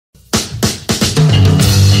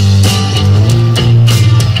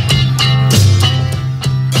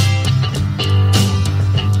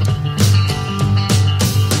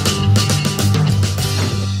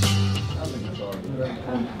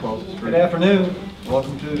afternoon.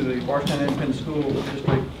 Welcome to the Bardstown Independent School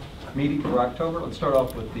District meeting for October. Let's start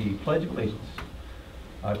off with the Pledge of Allegiance.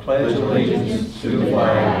 I pledge allegiance to the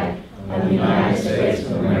flag of the United States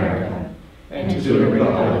of America and to the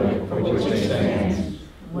republic for which it stands,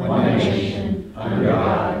 one nation, under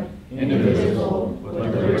God, indivisible, with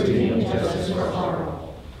liberty and justice for all.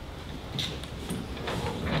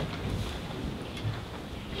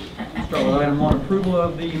 Start with item 1, approval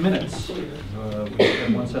of the minutes. We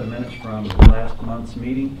have one set of minutes from last month's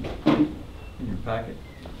meeting in your packet.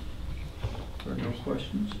 Are there no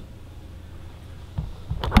questions?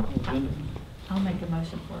 I'll make a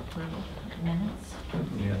motion for approval of minutes.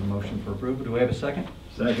 We have a motion for approval. Do we have a second?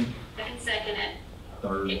 Second. I can second it.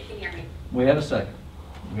 Third. You can hear me. We have a second.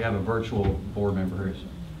 We have a virtual board member here,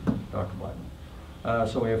 so Dr. Blackman.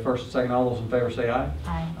 So we have first and second. All those in favor say aye.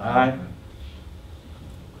 Aye. Aye.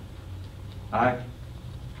 Aye.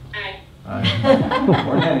 Aye. Aye.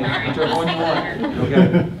 Or nay, whichever one you want.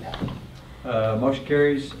 Okay. Motion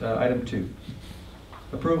carries. Item 2.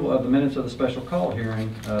 Approval of the minutes of the special call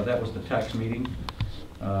hearing. That was the tax meeting.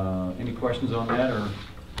 Any questions on that or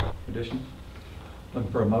additions?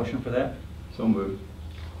 Looking for a motion for that? So moved.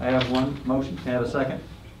 I have one motion. Can I have a second?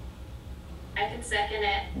 I can second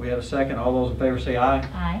it. We have a second. All those in favor say aye.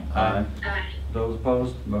 Aye. Aye. Aye. Those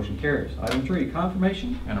opposed, motion carries. Item 3,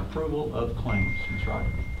 confirmation and approval of claims. Ms.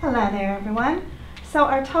 Rodgers. Hello there, everyone. So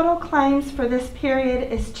our total claims for this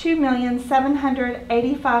period is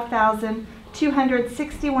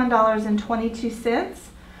 $2,785,261.22.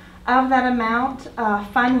 Of that amount,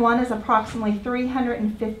 Fund 1 is approximately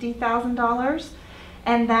 $350,000,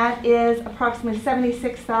 and that is approximately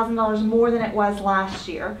 $76,000 more than it was last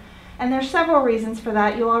year. And there's several reasons for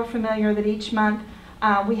that. You all are familiar that each month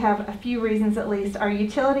we have a few reasons at least. Our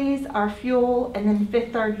utilities, our fuel, and then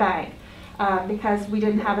Fifth Third Bank, because we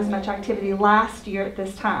didn't have as much activity last year at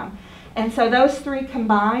this time. And so those three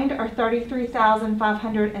combined are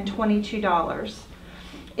 $33,522.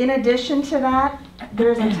 In addition to that,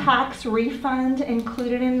 there's a tax refund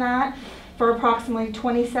included in that for approximately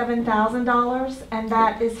 $27,000, and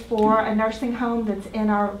that is for a nursing home that's in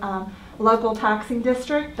our local taxing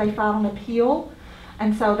district. They filed an appeal,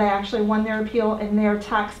 and so they actually won their appeal, and their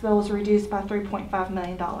tax bill was reduced by $3.5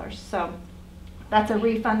 million. So that's a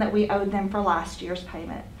refund that we owed them for last year's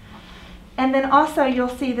payment. And then also you'll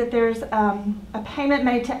see that there's a payment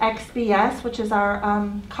made to XBS, which is our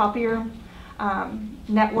copier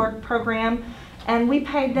network program, and we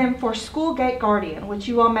paid them for School Gate Guardian, which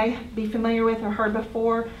you all may be familiar with or heard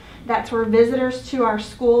before. That's where visitors to our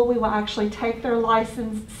school, we will actually take their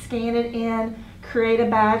license, scan it in, create a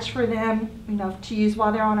badge for them, to use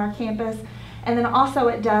while they're on our campus. And then also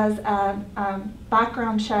it does a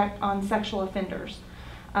background check on sexual offenders.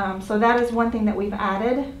 So that is one thing that we've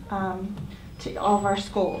added to all of our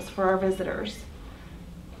schools for our visitors.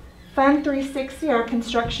 Fund 360, our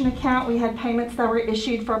construction account, we had payments that were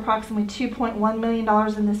issued for approximately $2.1 million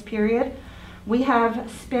in this period. We have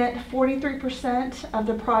spent 43% of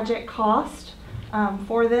the project cost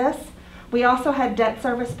for this. We also had debt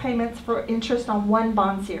service payments for interest on one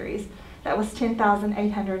bond series. That was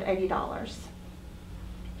 $10,880. All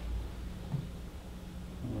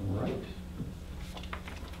right.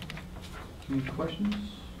 Any questions?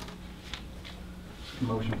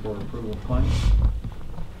 Motion for approval of claims.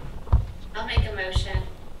 I'll make a motion.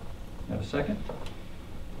 Have a second?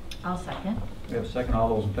 I'll second. We have a second. All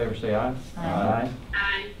those in favor say aye. Aye.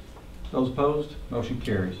 Aye. Those opposed, motion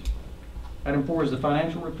carries. Item 4 is the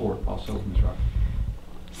financial report, also from Ms. Rodgers.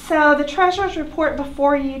 So the treasurer's report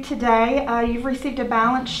before you today, you've received a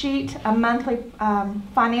balance sheet, a monthly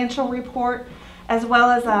financial report, as well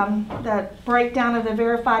as the breakdown of the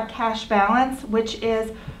verified cash balance, which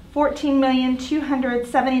is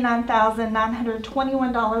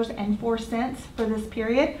 $14,279,921.04 for this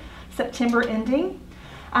period, September ending.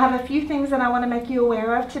 I have a few things that I want to make you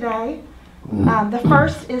aware of today. The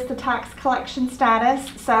first is the tax collection status.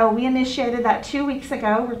 So we initiated that 2 weeks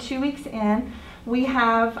ago. We're 2 weeks in. We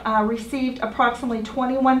have received approximately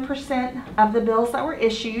 21% of the bills that were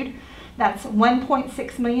issued. That's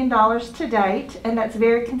 $1.6 million to date, and that's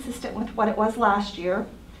very consistent with what it was last year.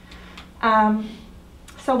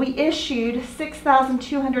 So we issued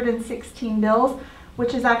 6,216 bills,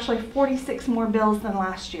 which is actually 46 more bills than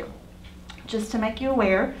last year, just to make you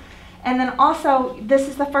aware. And then also, this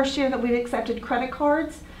is the first year that we've accepted credit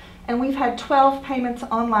cards, and we've had 12 payments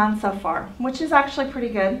online so far, which is actually pretty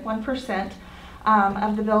good, 1%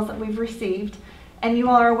 of the bills that we've received. And you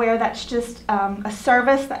all are aware that's just a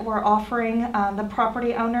service that we're offering the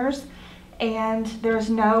property owners, and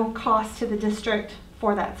there's no cost to the district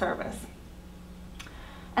for that service.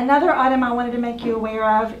 Another item I wanted to make you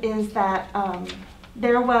aware of is that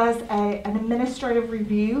there was an administrative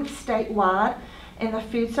review statewide in the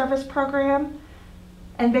food service program.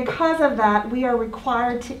 And because of that, we are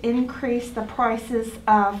required to increase the prices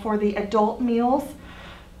for the adult meals.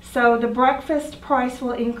 So the breakfast price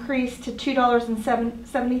will increase to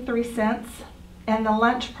 $2.73, and the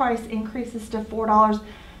lunch price increases to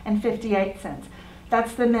 $4.58.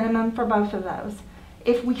 That's the minimum for both of those.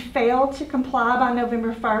 If we fail to comply by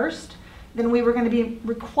November 1st, then we were going to be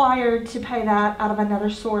required to pay that out of another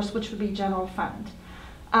source, which would be general fund.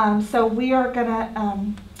 So we are going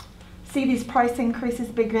to see these price increases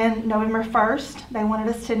begin November 1st. They wanted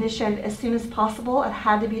us to initiate it as soon as possible. It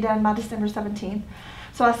had to be done by December 17th.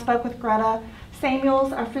 So I spoke with Greta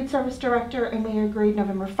Samuels, our food service director, and we agreed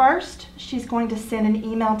November 1st. She's going to send an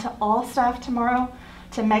email to all staff tomorrow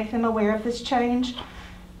to make them aware of this change.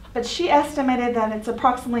 But she estimated that it's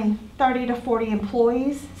approximately 30 to 40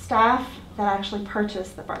 employees, staff, that actually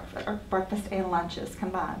purchase the breakfast and lunches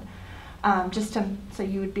combined. So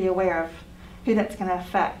you would be aware of who that's going to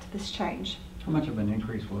affect this change. How much of an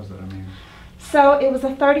increase was it? I mean, so it was a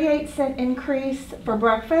 38-cent increase for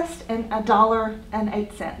breakfast and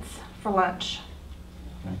 $1.08 for lunch.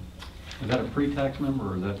 okay. Is that a pre-tax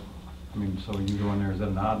number, or is that, I mean, so you go in there, is that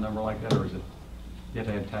an odd number like that, or is it, you have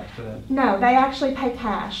to add tax to that? No, they actually pay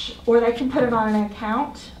cash, or they can put it on an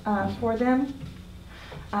account for them.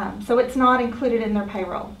 So it's not included in their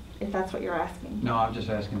payroll, if that's what you're asking. No, I'm just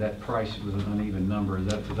asking, that price was an uneven number. Is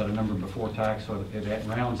that a number before tax, so it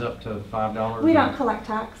rounds up to $5? We don't collect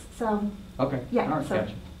tax, so Okay. yeah. All right, So,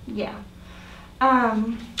 gotcha. yeah.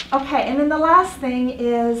 Okay, and then the last thing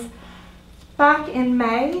is, back in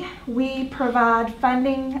May, we provide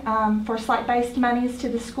funding for site-based monies to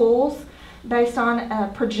the schools based on a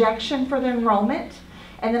projection for the enrollment.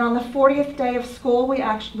 And then on the 40th day of school, we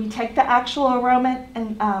take the actual enrollment,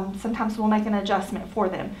 and sometimes we'll make an adjustment for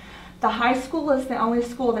them. The high school is the only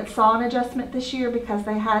school that saw an adjustment this year because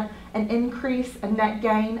they had an increase, a net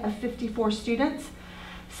gain of 54 students.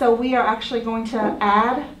 So we are actually going to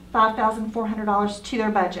add $5,400 to their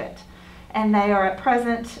budget. And they are at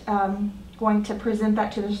present going to present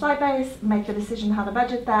that to their site base, make the decision how to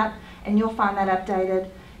budget that, and you'll find that updated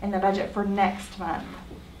in the budget for next month.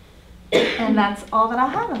 And that's all that I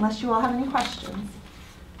have, unless you all have any questions.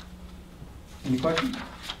 Any questions?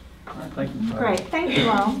 All right, thank you. Great, thank you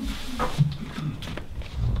all.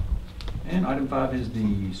 And item 5 is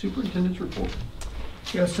the superintendent's report.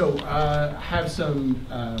 Yeah, so I have some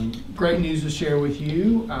great news to share with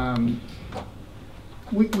you. I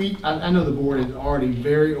know the board is already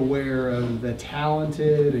very aware of the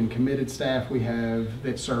talented and committed staff we have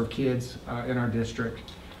that serve kids in our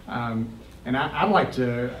district. And I'd like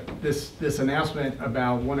to, this announcement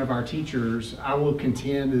about one of our teachers, I will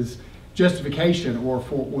contend is justification or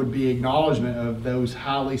would be acknowledgement of those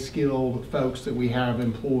highly skilled folks that we have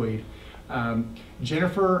employed.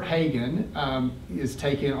 Jennifer Hagan is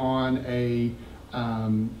taking on a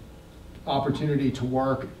opportunity to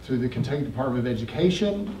work through the Kentucky Department of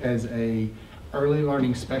Education as a early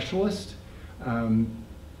learning specialist.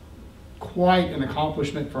 Quite an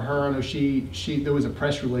accomplishment for her. I know there was a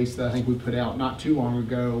press release that I think we put out not too long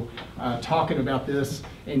ago talking about this,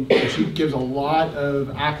 and she gives a lot of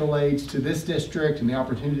accolades to this district and the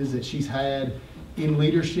opportunities that she's had in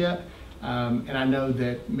leadership. And I know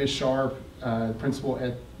that Ms. Sharp, principal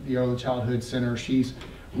at the Early Childhood Center, she's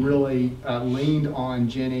really leaned on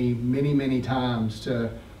Jenny many times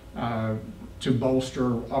to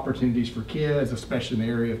bolster opportunities for kids, especially in the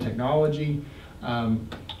area of technology.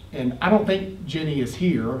 And I don't think Jenny is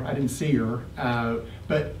here. I didn't see her,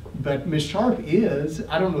 but Ms. Sharp is.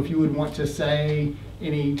 I don't know if you would want to say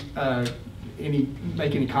make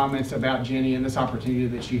any comments about Jenny and this opportunity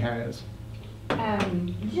that she has.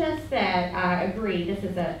 Just that I agree, this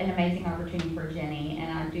is an amazing opportunity for Jenny,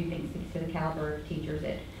 and I do think speaks to the caliber of teachers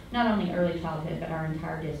at not only early childhood, but our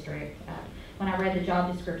entire district. When I read the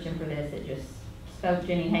job description for this, it just spoke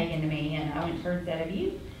Jenny Hagan to me, and I went to her and said,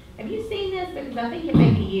 have you seen this? Because I think it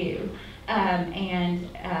may be you.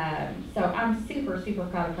 So I'm super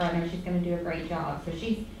proud of her. I know she's going to do a great job. So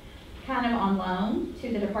she's kind of on loan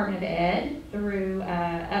to the Department of Ed through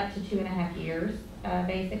up to 2.5 years,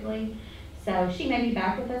 basically. So she may be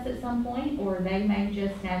back with us at some point, or they may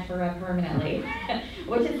just snatch her up permanently,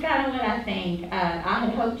 which is kind of what I think. I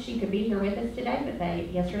had hoped she could be here with us today,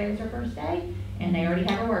 but yesterday was her first day, and they already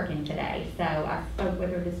have her working today. So I spoke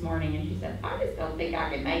with her this morning, and she said, I just don't think I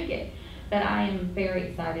can make it. But I am very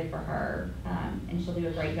excited for her, and she'll do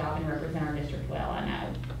a great job and represent our district well, I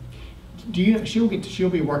know. she'll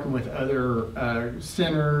be working with other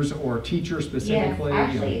centers or teachers specifically? Yes,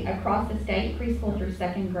 actually, across the state, preschool through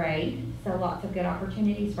second grade, so lots of good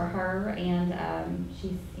opportunities for her, and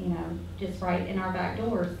she's, just right in our back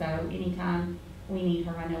door, so anytime we need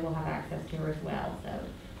her, I know we'll have access to her as well, so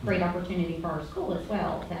great opportunity for our school as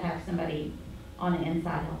well, to have somebody on the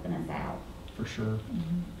inside helping us out. For sure.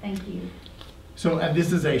 Thank you. So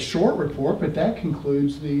this is a short report, but that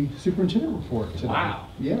concludes the superintendent report today. Wow.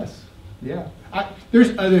 Yes, yeah.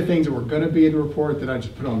 There's other things that were going to be in the report that I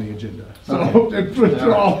just put on the agenda. So, Okay.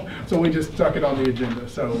 so we just stuck it on the agenda.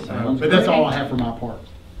 So, Sounds but that's great. all I have for my part.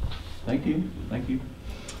 Thank you, thank you.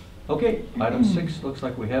 Okay, item 6, looks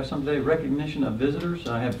like we have some today. Recognition of visitors.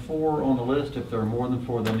 I have 4 on the list. If there are more than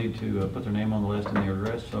 4, they'll need to put their name on the list and their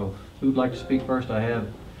address. So who'd like to speak first? I have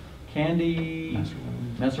Candy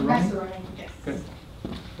Massaroni. Yes. Okay,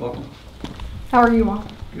 welcome. How are you all?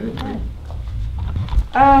 Good.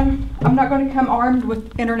 I'm not going to come armed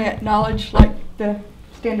with internet knowledge like the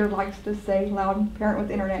standard likes to say, loud parent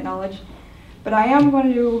with internet knowledge. But I am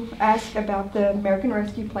going to ask about the American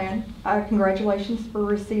Rescue Plan. Congratulations for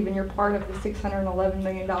receiving your part of the $611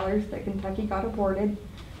 million that Kentucky got awarded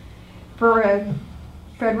for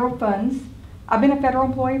federal funds. I've been a federal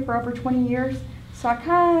employee for over 20 years, so I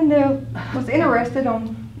kind of was interested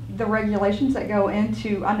on the regulations that go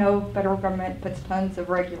into, I know federal government puts tons of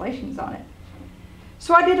regulations on it.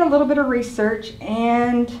 So I did a little bit of research,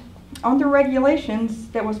 and on the regulations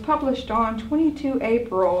that was published on 22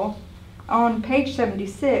 April, on page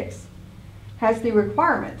 76, has the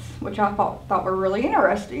requirements, which I thought were really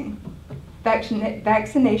interesting.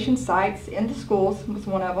 Vaccination sites in the schools was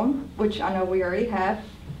one of them, which I know we already have.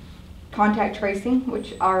 Contact tracing,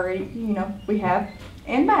 which already, we have,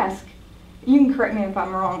 and mask. You can correct me if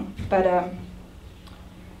I'm wrong, but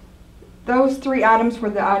those 3 items were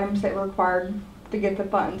the items that were required to get the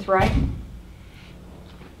funds, right?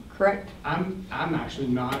 Correct? I'm actually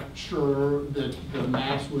not sure that the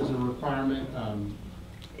mask was a requirement.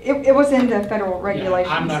 It was in the federal regulations.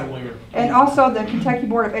 Yeah, I'm not aware. And also the Kentucky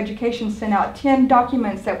Board of Education sent out 10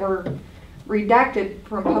 documents that were redacted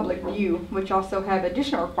from public view, which also have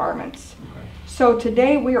additional requirements. Okay. So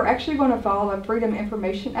today we are actually going to file a Freedom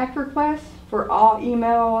Information Act request for all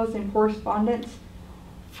emails and correspondence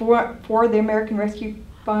for the American Rescue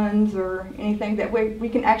Funds or anything that we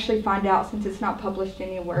can actually find out, since it's not published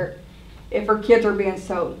anywhere, if our kids are being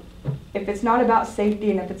sold. If it's not about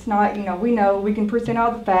safety, and if it's not, we can present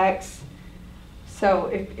all the facts. So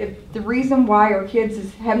if the reason why our kids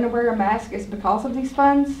is having to wear a mask is because of these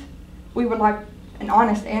funds, we would like an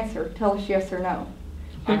honest answer. Tell us yes or no.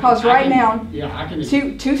 Because right now,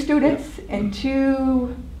 two students and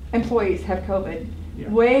 2 employees have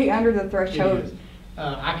COVID, way under the threshold.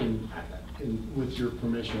 With your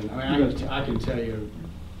permission, I can tell you,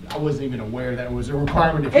 I wasn't even aware that was a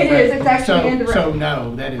requirement. It is. It's actually in the So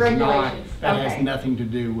no, that is not. regulations. That Okay. has nothing to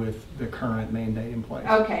do with the current mandate in place.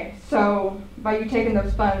 Okay, so by you taking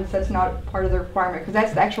those funds, that's not part of the requirement, because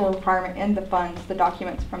that's the actual requirement in the funds, the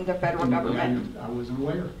documents from the federal government. I wasn't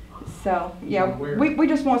aware. So, yeah, Where? we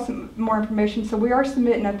just want some more information. So we are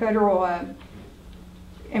submitting a federal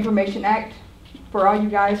Information Act for all you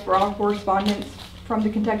guys, for all correspondence from the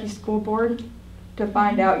Kentucky School Board, to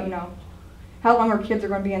find out, how long our kids are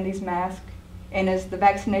going to be in these masks. And is the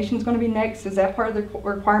vaccinations going to be next? Is that part of the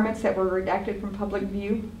requirements that were redacted from public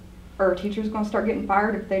view? Or are teachers going to start getting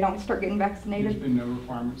fired if they don't start getting vaccinated? There's been no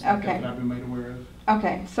requirements like Okay. that I've been made aware of.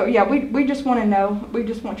 Okay, so yeah, we just want to know, we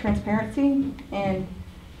just want transparency, and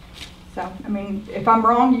so, if I'm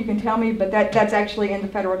wrong, you can tell me, but that's actually in the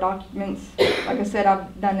federal documents. Like I said,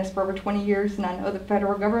 I've done this for over 20 years, and I know the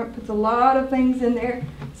federal government puts a lot of things in there,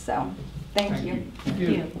 so, thank you. Thank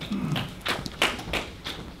you.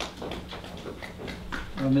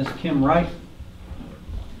 Ms. Kim Wright.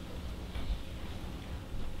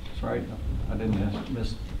 Sorry, I didn't ask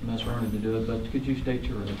Ms. Vernon to do it, but could you state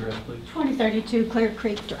your address, please? 2032 Clear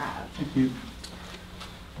Creek Drive. Thank you.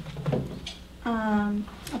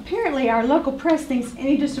 Apparently, our local press thinks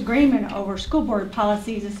any disagreement over school board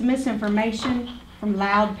policies is misinformation from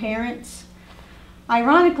loud parents.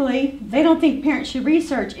 Ironically, they don't think parents should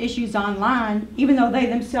research issues online, even though they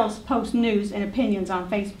themselves post news and opinions on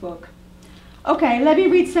Facebook. Okay, let me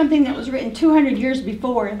read something that was written 200 years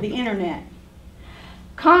before the internet.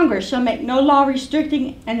 Congress shall make no law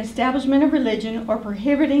restricting an establishment of religion or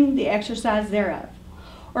prohibiting the exercise thereof,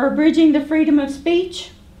 or abridging the freedom of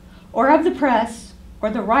speech, or of the press, or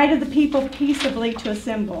the right of the people peaceably to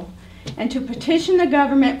assemble, and to petition the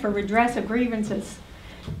government for redress of grievances.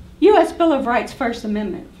 U.S. Bill of Rights, First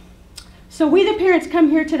Amendment. So we the parents come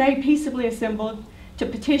here today peaceably assembled to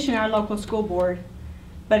petition our local school board.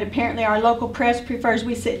 but apparently our local press prefers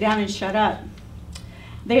we sit down and shut up.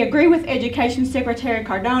 They agree with Education Secretary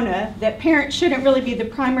Cardona that parents shouldn't really be the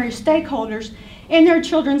primary stakeholders in their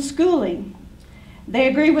children's schooling. They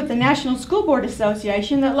agree with the National School Board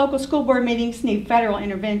Association that local school board meetings need federal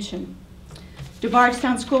intervention. Do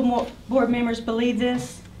Bardstown School Board members believe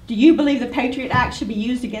this? Do you believe the Patriot Act should be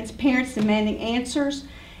used against parents demanding answers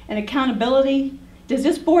and accountability? Does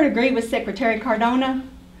this board agree with Secretary Cardona?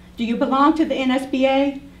 Do you belong to the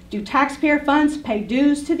NSBA? Do taxpayer funds pay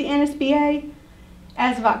dues to the NSBA?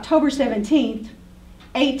 As of October 17th,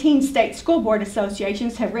 18 state school board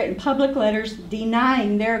associations have written public letters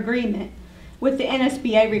denying their agreement with the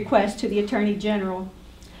NSBA request to the Attorney General.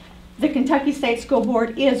 The Kentucky State School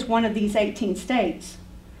Board is one of these 18 states.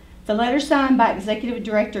 The letter signed by Executive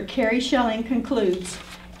Director Carrie Schelling concludes,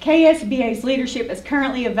 KSBA's leadership is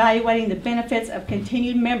currently evaluating the benefits of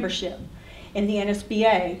continued membership in the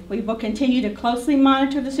NSBA. We will continue to closely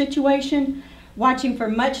monitor the situation, watching for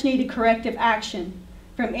much needed corrective action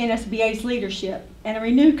from NSBA's leadership and a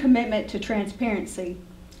renewed commitment to transparency.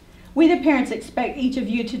 We the parents expect each of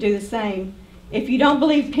you to do the same. If you don't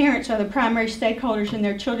believe parents are the primary stakeholders in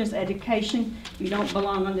their children's education, you don't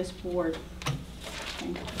belong on this board.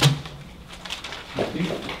 Thank you.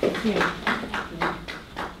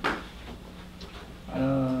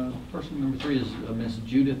 Person number 3 is Ms.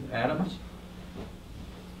 Judith Adams.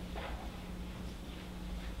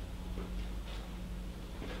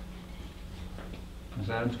 Ms.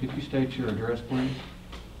 Adams, could you state your address, please?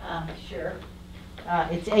 Sure.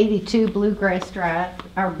 It's 82 Bluegrass Drive,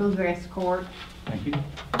 or Bluegrass Court. Thank you.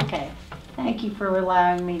 Okay. Thank you for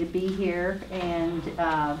allowing me to be here, and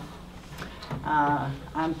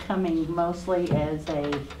I'm coming mostly as a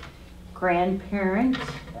grandparent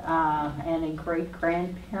and a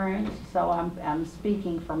great-grandparent, so I'm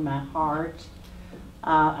speaking from my heart.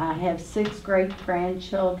 I have 6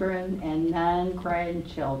 great-grandchildren and 9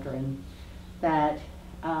 grandchildren that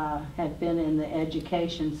have been in the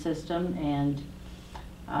education system, and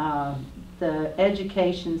the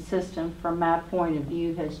education system, from my point of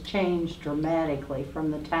view, has changed dramatically from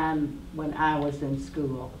the time when I was in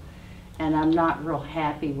school. And I'm not real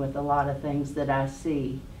happy with a lot of things that I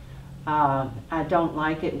see. I don't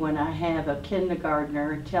like it when I have a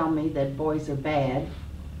kindergartner tell me that boys are bad.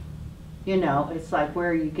 You know, it's like, where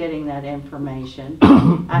are you getting that information?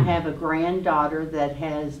 I have a granddaughter that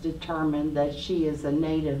has determined that she is a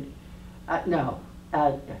native,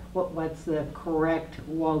 what's the correct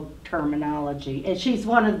woke terminology? And she's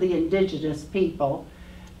one of the indigenous people,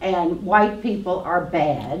 and white people are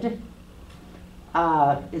bad.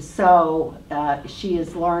 So she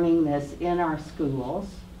is learning this in our schools.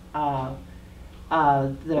 The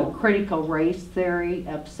critical race theory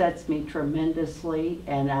upsets me tremendously,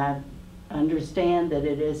 and I understand that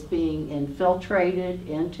it is being infiltrated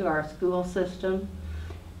into our school system.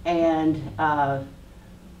 And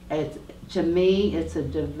to me, it's a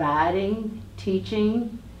dividing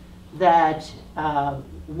teaching that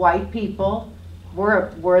white people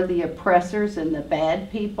were the oppressors and the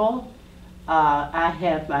bad people. I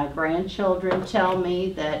have my grandchildren tell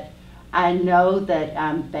me that I know that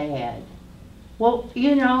I'm bad. Well,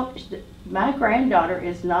 you know, my granddaughter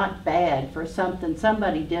is not bad for something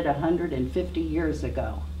somebody did 150 years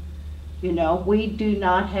ago. You know, we do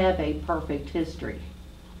not have a perfect history.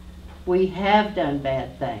 We have done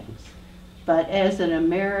bad things. But as an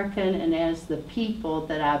American and as the people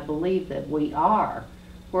that I believe that we are,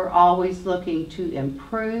 we're always looking to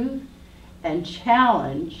improve and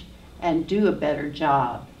challenge and do a better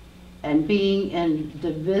job. And being in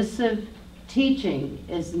divisive teaching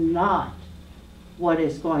is not what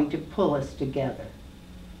is going to pull us together.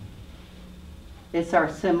 It's our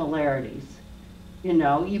similarities. You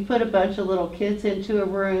know, you put a bunch of little kids into a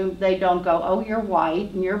room, they don't go, oh, you're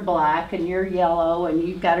white and you're black and you're yellow and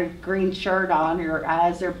you've got a green shirt on, your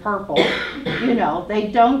eyes are purple. You know, they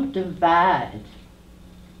don't divide.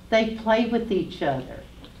 They play with each other.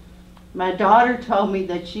 My daughter told me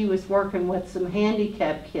that she was working with some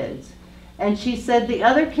handicapped kids, and she said the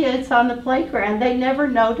other kids on the playground, they never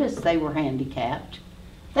noticed they were handicapped.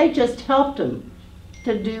 They just helped them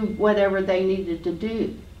to do whatever they needed to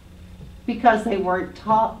do because they weren't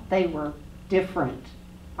taught they were different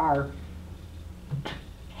or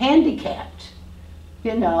handicapped.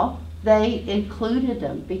 You know, they included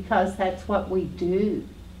them because that's what we do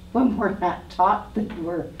when we're not taught that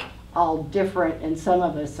we're all different and some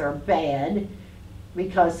of us are bad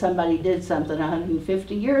because somebody did something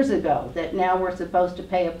 150 years ago that now we're supposed to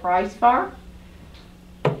pay a price for.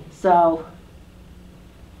 So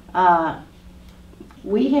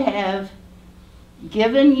we have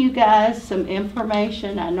given you guys some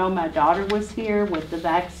information. I know my daughter was here with the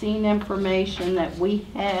vaccine information that we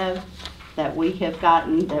have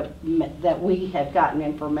gotten, that we have gotten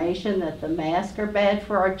information that the masks are bad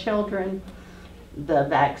for our children, the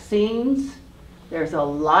vaccines. There's a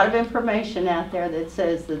lot of information out there that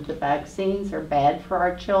says that the vaccines are bad for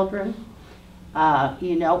our children.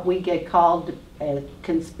 You know, we get called a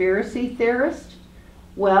conspiracy theorist.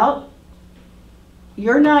 Well,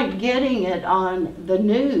 you're not getting it on the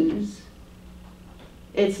news.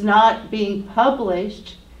 It's not being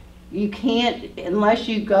published. You can't, unless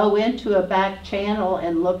you go into a back channel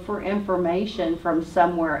and look for information from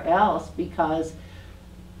somewhere else, because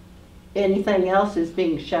anything else is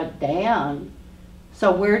being shut down.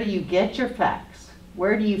 So where do you get your facts?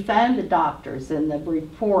 Where do you find the doctors and the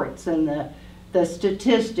reports and the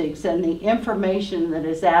statistics and the information that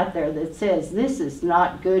is out there that says this is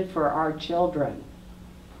not good for our children?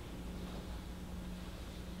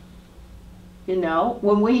 You know,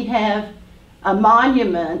 when we have a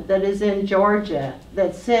monument that is in Georgia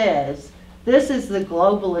that says, this is the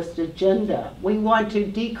globalist agenda. We want to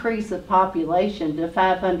decrease the population to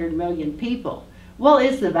 500 million people. Well,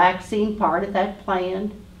 is the vaccine part of that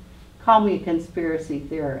plan? Call me a conspiracy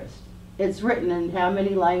theorist. It's written in how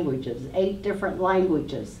many languages? 8 different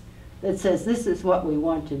languages that says this is what we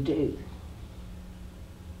want to do.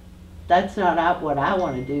 That's not what I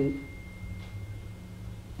want to do.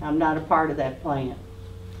 I'm not a part of that plan.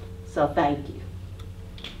 So thank you.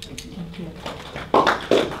 Thank you.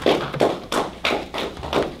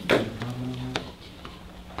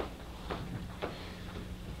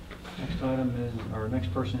 Next item is, our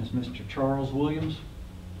next person is Mr. Charles Williams.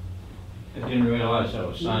 I didn't realize I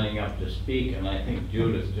was signing up to speak, and I think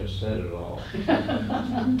Judith just said it all.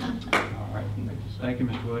 All right, thank you,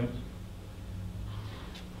 Mr. Williams.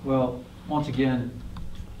 Well, once again,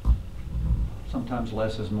 sometimes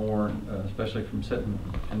less is more, especially from sitting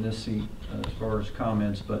in this seat as far as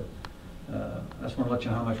comments, but I just want to let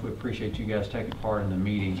you know how much we appreciate you guys taking part in the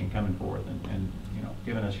meeting and coming forth and you know,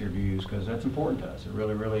 giving us your views, because that's important to us. It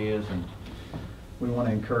really, really is, and we want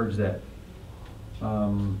to encourage that.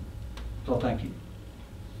 So thank you.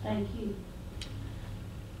 Thank you.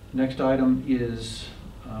 Next item is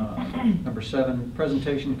number 7,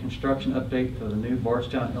 presentation construction update for the new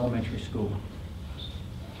Bardstown Elementary School.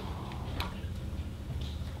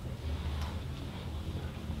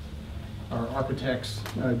 Our architects,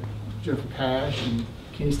 Jennifer Pash and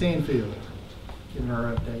Kenny Stanfield, giving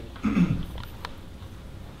our update.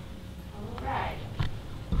 All right.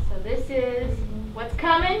 So this is what's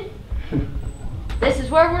coming. This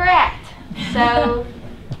is where we're at. So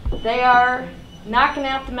they are knocking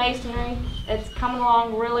out the masonry. It's coming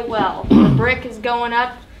along really well. The brick is going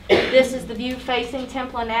up. This is the view facing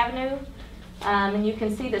Templin Avenue. And you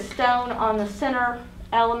can see the stone on the center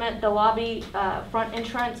element, the lobby front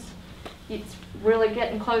entrance. It's really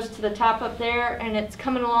getting close to the top up there, and it's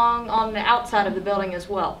coming along on the outside of the building as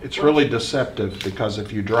well. It's really deceptive, because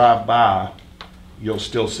if you drive by, you'll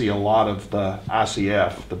still see a lot of the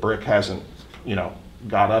ICF. The brick hasn't, you know,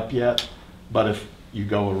 got up yet, but if you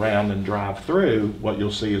go around and drive through, what you'll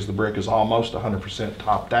see is the brick is almost 100%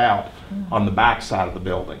 topped out on the back side of the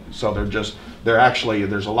building. So they're actually,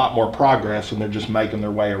 there's a lot more progress, and they're just making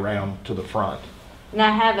their way around to the front. And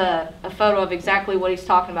I have a photo of exactly what he's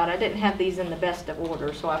talking about. I didn't have these in the best of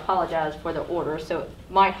order, so I apologize for the order, so it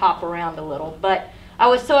might hop around a little. But I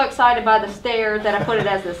was so excited by the stair that I put it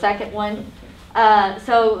as the second one.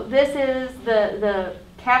 So this is the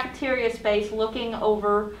cafeteria space looking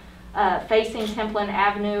over facing Templin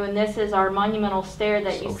Avenue, and this is our monumental stair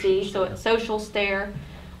that you see. So it's social stair,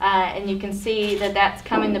 and you can see that that's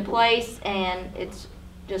coming to place, and it's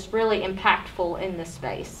just really impactful in this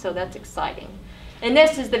space. So that's exciting. And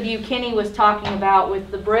this is the view Kenny was talking about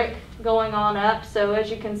with the brick going on up. So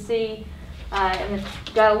as you can see, and it's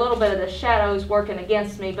got a little bit of the shadows working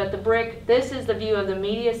against me, but the brick, this is the view of the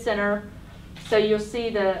media center. So you'll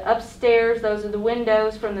see the upstairs, those are the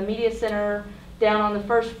windows from the media center. Down on the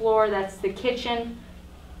first floor, that's the kitchen.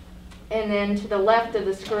 And then to the left of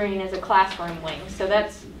the screen is a classroom wing. So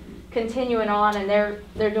that's continuing on, and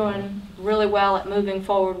they're doing really well at moving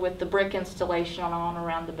forward with the brick installation on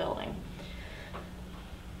around the building.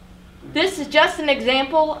 This is just an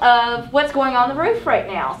example of what's going on the roof right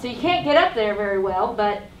now. So you can't get up there very well,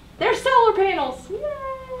 but there's solar panels.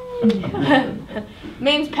 Yay!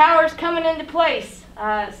 Means power's coming into place.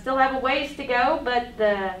 Still have a ways to go, but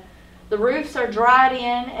the roofs are dried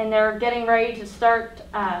in, and they're getting ready to start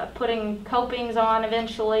putting copings on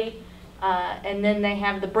eventually. And then they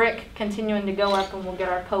have the brick continuing to go up, and we'll get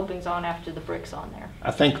our copings on after the brick's on there.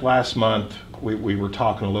 I think last month we were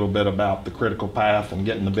talking a little bit about the critical path and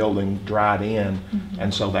getting the building dried in,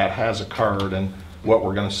 and so that has occurred, and what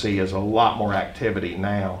we're going to see is a lot more activity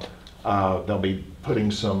now. They'll be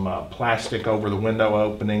putting some plastic over the window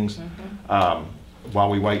openings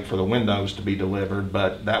while we wait for the windows to be delivered,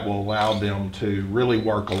 but that will allow them to really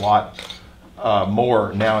work a lot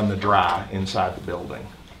more now in the dry inside the building.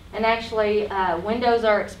 And actually, windows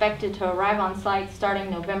are expected to arrive on site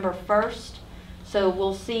starting November 1st. So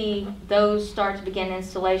we'll see those start to begin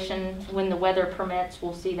installation when the weather permits.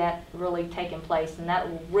 We'll see that really taking place, and that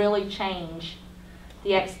will really change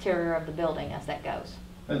the exterior of the building as that goes.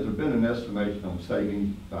 Has there been an estimation on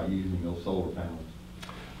savings by using those solar panels?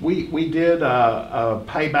 We did a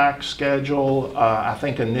payback schedule. I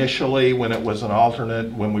think initially when it was an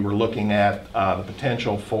alternate, when we were looking at the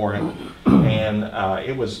potential for it, and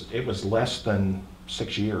it was less than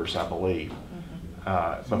 6 years, I believe,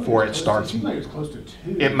 before it starts. It was close to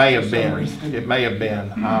 2. It may have been. It may have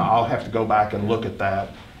been. I'll have to go back and look at that.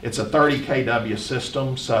 It's a 30 kW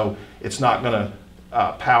system, so it's not going to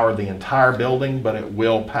power the entire building, but it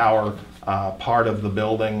will power part of the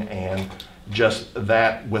building, and just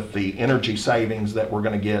that with the energy savings that we're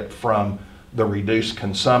going to get from the reduced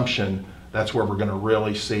consumption, that's where we're going to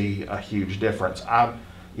really see a huge difference.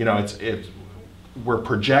 We're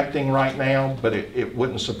projecting right now, but it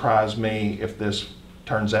wouldn't surprise me if this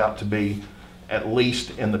turns out to be at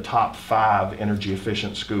least in the top 5 energy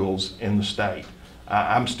efficient schools in the state.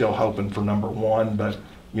 I'm still hoping for number 1, but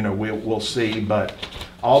we'll see. But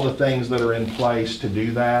all the things that are in place to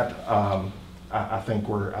do that, I think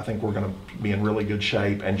we're going to be in really good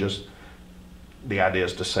shape, and just the idea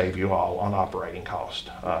is to save you all on operating cost,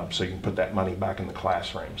 so you can put that money back in the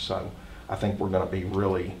classroom. So I think we're going to be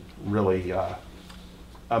really, really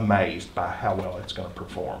amazed by how well it's going to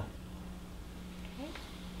perform.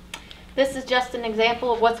 This is just an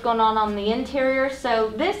example of what's going on the interior. So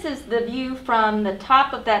this is the view from the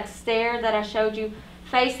top of that stair that I showed you,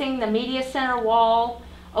 facing the media center wall,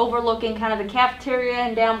 overlooking kind of the cafeteria,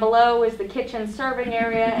 and down below is the kitchen serving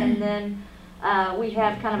area, and then we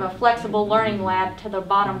have kind of a flexible learning lab to the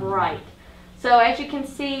bottom right. So as you can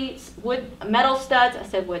see, metal studs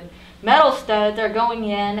are going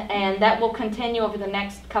in, and that will continue over the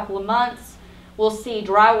next couple of months. We'll see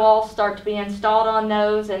drywall start to be installed on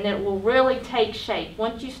those, and it will really take shape.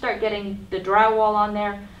 Once you start getting the drywall on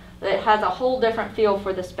there, it has a whole different feel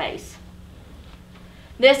for the space.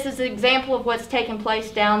 This is an example of what's taking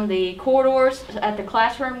place down the corridors at the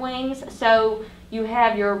classroom wings. So you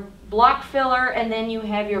have your block filler, and then you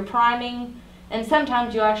have your priming, and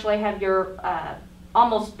sometimes you actually have your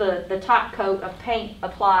almost the top coat of paint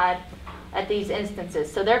applied at these instances.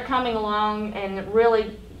 So they're coming along and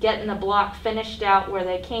really getting the block finished out where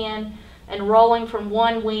they can, and rolling from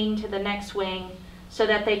one wing to the next wing so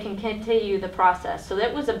that they can continue the process. So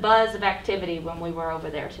that was a buzz of activity when we were over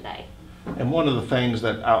there today. And one of the things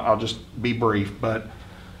that I'll just be brief, but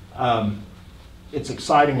it's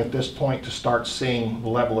exciting at this point to start seeing the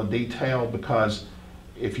level of detail, because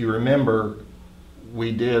if you remember,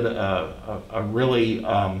 we did a really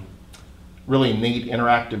really neat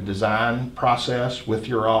interactive design process with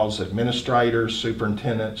your all's administrators,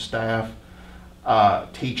 superintendent, staff,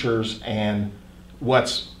 teachers, and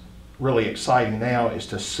what's really exciting now is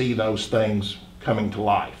to see those things coming to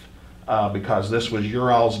life. Because this was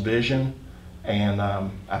your all's vision, and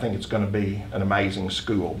I think it's going to be an amazing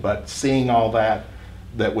school. But seeing all that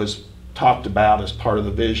was talked about as part of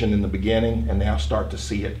the vision in the beginning, and now start to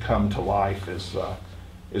see it come to life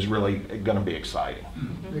is really going to be exciting.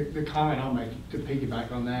 The comment I'll make to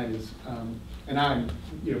piggyback on that is, and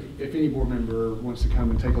if any board member wants to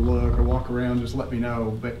come and take a look or walk around, just let me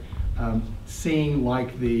know. But seeing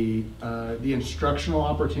like the instructional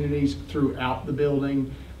opportunities throughout the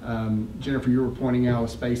building. Jennifer, you were pointing out a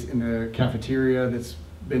space in the cafeteria that's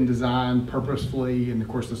been designed purposefully, and of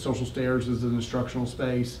course the social stairs is an instructional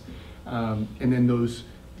space, and then those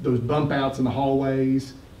bump outs in the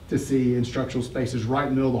hallways to see instructional spaces right in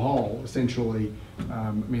the middle of the hall, essentially.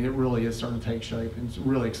 I mean, it really is starting to take shape, and it's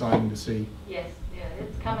really exciting to see. Yes, yeah,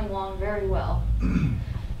 it's coming along very well.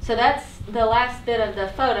 So that's the last bit of the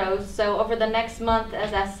photos. So over the next month,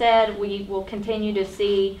 as I said, we will continue to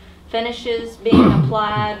see finishes being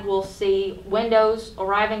applied. We'll see windows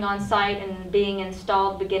arriving on site and being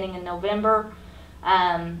installed beginning in November.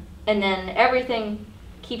 And then everything,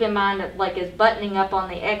 keep in mind that like is buttoning up on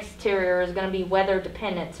the exterior is going to be weather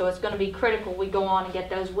dependent. So it's going to be critical we go on and get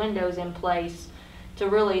those windows in place to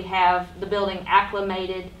really have the building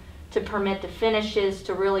acclimated to permit the finishes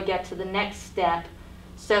to really get to the next step,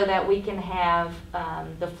 so that we can have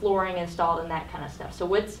the flooring installed and that kind of stuff.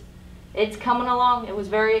 So it's coming along. It was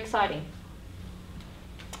very exciting.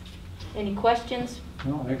 Any questions?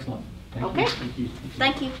 No, excellent. Thank Okay. you.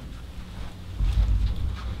 Thank you.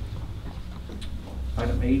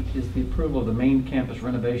 Item 8 is the approval of the main campus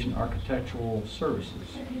renovation architectural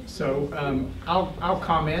services. So I'll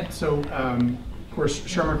comment. So of course,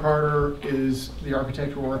 Sherman Carter is the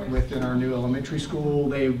architect we're working with in our new elementary school.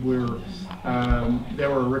 They were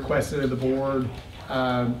requested of the board.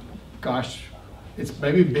 Gosh, it's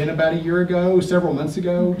maybe been about a year ago, several months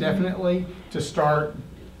ago, definitely, to start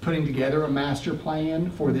putting together a master plan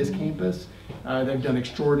for this campus. They've done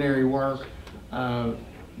extraordinary work.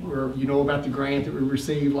 You know about the grant that we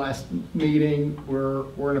received last meeting.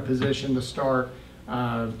 We're in a position to start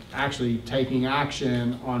actually taking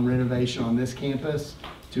action on renovation on this campus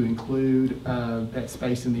to include that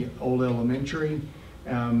space in the old elementary.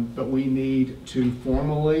 But we need to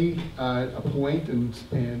formally appoint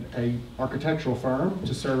and a architectural firm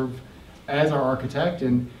to serve as our architect,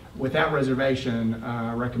 and without reservation,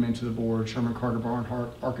 I recommend to the board Sherman Carter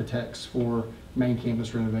Barnhart Architects for main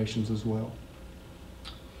campus renovations as well.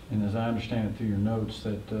 And as I understand it through your notes,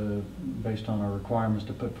 that based on our requirements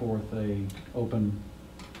to put forth a open,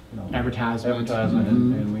 Advertisement.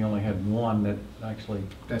 And we only had one that actually.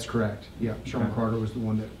 That's correct. Yeah, Sherman Okay. Carter was the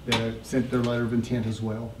one that sent their letter of intent as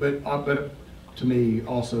well. But to me,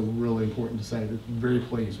 also really important to say that I'm very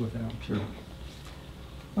pleased with them. Sure.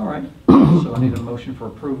 All right. So I need a motion for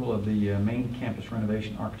approval of the main campus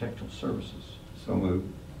renovation architectural services. So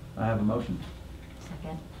moved. I have a motion.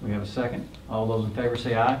 Second. We have a second. All those in favor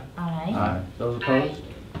say aye. Aye. Those opposed?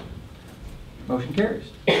 Motion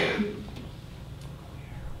carries.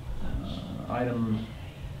 Item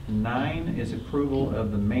 9 is approval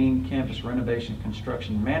of the main campus renovation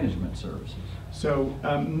construction management services. So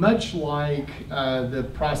much like the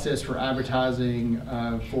process for advertising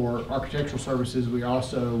for architectural services, we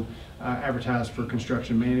also advertise for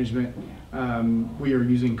construction management. We are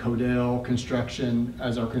using Codell Construction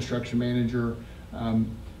as our construction manager.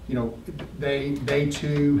 They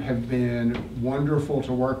too have been wonderful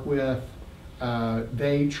to work with.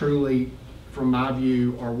 They truly, from my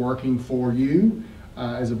view, are working for you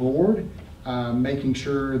as a board, making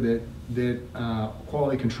sure that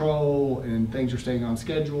quality control and things are staying on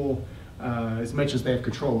schedule, as much as they have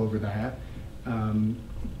control over that.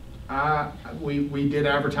 We did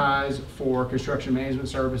advertise for construction management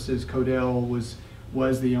services. Codell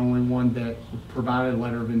was the only one that provided a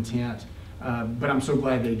letter of intent. But I'm so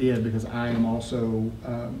glad they did, because I am also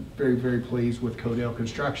very, very pleased with Codell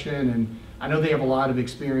Construction, and I know they have a lot of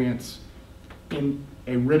experience in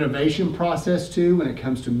a renovation process too when it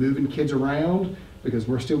comes to moving kids around, because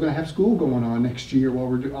we're still going to have school going on next year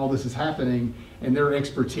while all this is happening, and their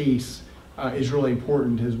expertise is really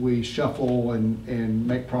important as we shuffle and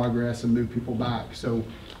make progress and move people back. So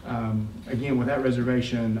again, with that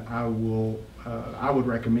reservation, I would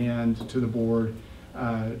recommend to the board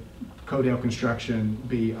Codell Construction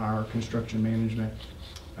be our construction management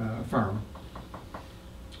firm.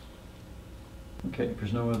 Okay, if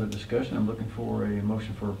there's no other discussion, I'm looking for a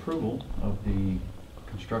motion for approval of the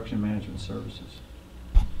construction management services.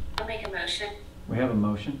 I'll make a motion. We have a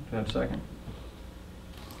motion. Do we have a second?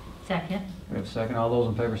 Second. We have a second. All those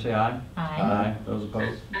in favor say aye. Aye. Those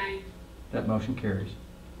opposed? Aye. That motion carries.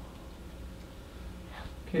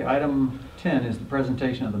 Okay, item 10 is the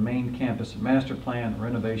presentation of the main campus master plan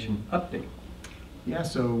renovation update. Yeah,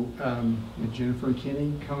 so Jennifer and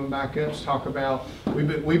Kenny coming back up to talk about, we've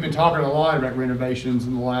been talking a lot about renovations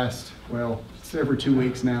in the last, well, it's every 2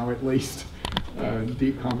 weeks now at least,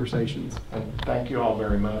 deep conversations. And thank you all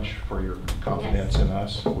very much for your confidence in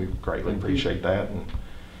us. We greatly appreciate that and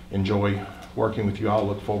enjoy working with you all.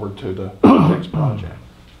 Look forward to the next project.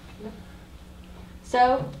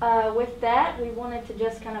 So with that, we wanted to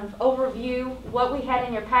just kind of overview what we had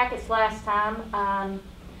in your packets last time.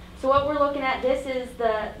 So what we're looking at, this is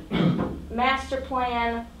the master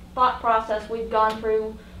plan thought process we've gone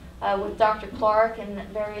through with Dr. Clark and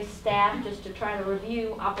various staff, just to try to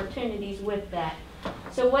review opportunities with that.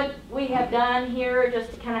 So what we have done here,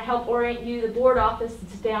 just to kind of help orient you, the board office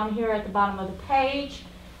is down here at the bottom of the page.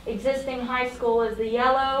 Existing high school is the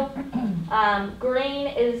yellow. Green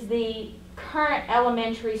is the current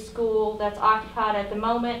elementary school that's occupied at the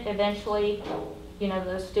moment. Eventually,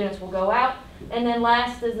 those students will go out. And then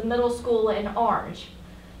last is the middle school in orange.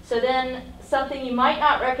 So then something you might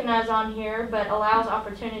not recognize on here, but allows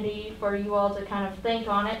opportunity for you all to kind of think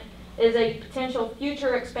on it, is a potential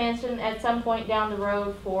future expansion at some point down the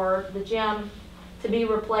road for the gym to be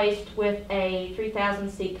replaced with a 3,000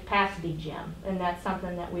 seat capacity gym. And that's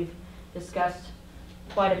something that we've discussed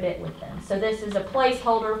quite a bit with them. So this is a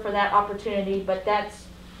placeholder for that opportunity, but that's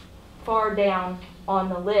far down on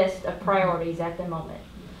the list of priorities at the moment.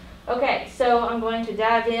 Okay, so I'm going to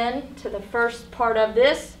dive in to the first part of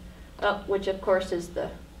this, which of course is the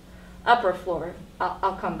upper floor.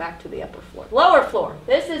 I'll come back to the upper floor. Lower floor.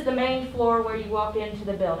 This is the main floor where you walk into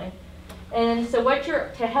the building. And so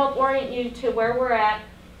to help orient you to where we're at,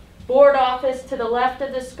 board office to the left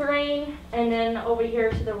of the screen, and then over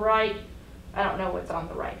here to the right, I don't know what's on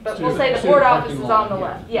the right, but we'll say the board office is on the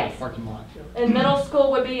left. Yes. Parking lot. And middle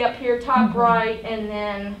school would be up here top right, and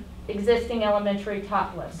then existing elementary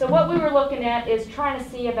top left. So what we were looking at is trying to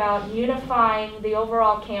see about unifying the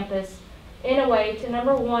overall campus in a way to,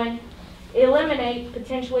 number one, eliminate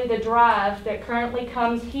potentially the drive that currently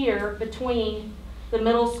comes here between the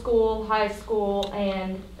middle school, high school,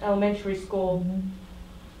 and elementary school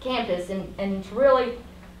campus, and to really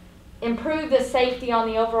improve the safety on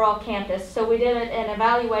the overall campus. So we did an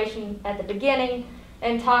evaluation at the beginning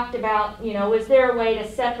and talked about, is there a way to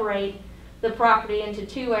separate the property into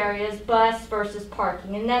two areas, bus versus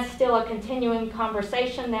parking? And that's still a continuing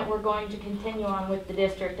conversation that we're going to continue on with the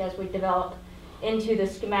district as we develop into the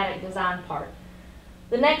schematic design part.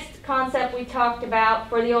 The next concept we talked about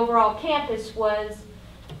for the overall campus was,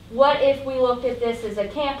 what if we looked at this as a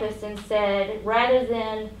campus and said, rather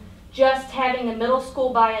than just having the middle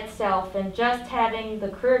school by itself and just having the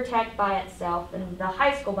career tech by itself and the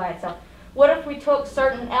high school by itself, what if we took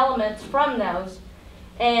certain elements from those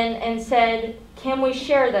and said, can we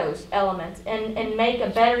share those elements and make a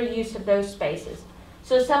better use of those spaces?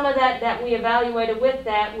 So some of that we evaluated with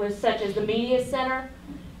that was such as the media center,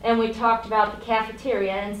 and we talked about the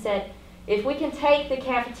cafeteria and said, if we can take the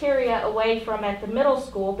cafeteria away from at the middle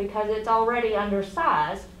school because it's already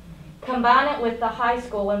undersized, combine it with the high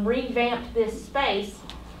school and revamp this space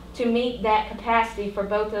to meet that capacity for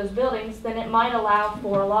both those buildings, then it might allow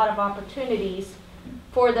for a lot of opportunities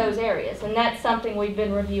for those areas. And that's something we've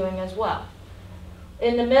been reviewing as well.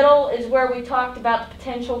 In the middle is where we talked about the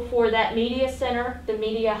potential for that media center, the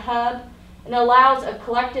media hub, and allows a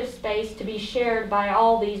collective space to be shared by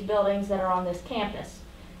all these buildings that are on this campus.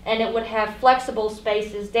 And it would have flexible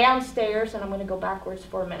spaces downstairs, and I'm going to go backwards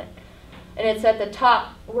for a minute. And it's at the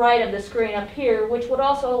top right of the screen up here, which would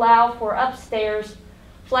also allow for upstairs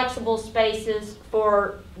flexible spaces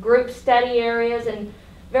for group study areas and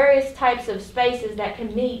various types of spaces that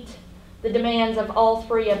can meet the demands of all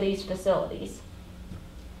three of these facilities.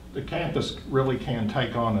 The campus really can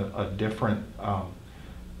take on a different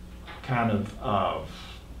kind of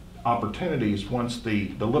opportunities once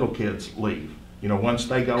the little kids leave. Once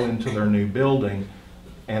they go into their new building,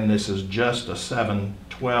 and this is just a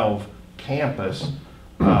 7-12 campus,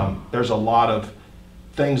 there's a lot of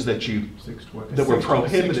things that were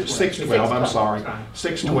prohibited, 612, I'm sorry,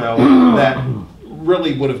 612, that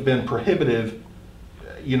really would have been prohibitive,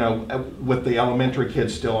 with the elementary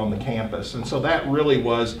kids still on the campus. And so that really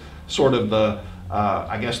was sort of the,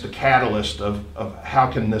 I guess, the catalyst of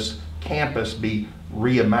how can this campus be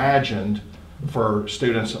reimagined for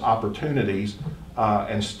students' opportunities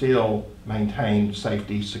and still maintain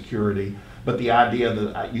safety, security. But the idea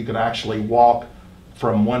that you could actually walk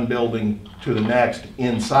from one building to the next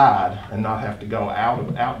inside and not have to go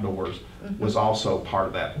outdoors was also part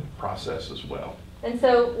of that process as well. And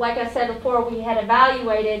so, like I said before, we had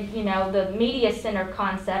evaluated, the media center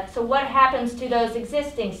concept. So what happens to those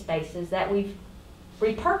existing spaces that we've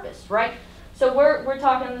repurposed, right? So we're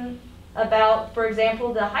talking about, for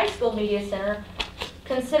example, the high school media center,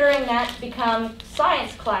 considering that to become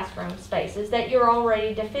science classroom spaces that you're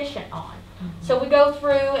already deficient on. So we go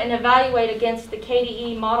through and evaluate against the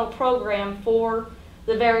KDE model program for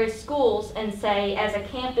the various schools and say, as a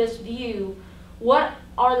campus view, what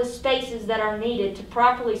are the spaces that are needed to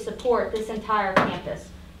properly support this entire campus?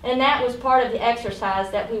 And that was part of the exercise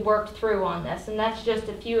that we worked through on this. And that's just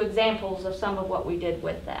a few examples of some of what we did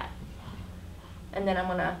with that. And then I'm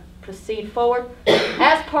going to proceed forward.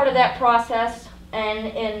 As part of that process,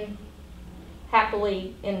 and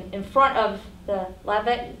happily in front of the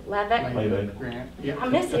LAVEC grant. I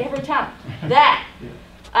miss it every time. That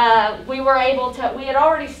we were able to, we had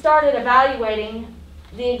already started evaluating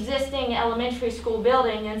the existing elementary school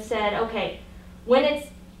building and said, okay, when it's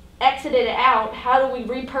exited out, how do we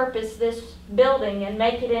repurpose this building and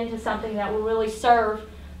make it into something that will really serve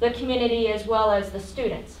the community as well as the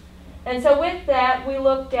students? And so with that, we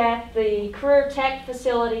looked at the career tech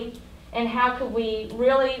facility and how could we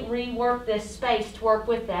really rework this space to work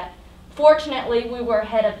with that. Fortunately, we were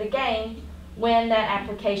ahead of the game when that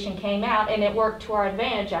application came out, and it worked to our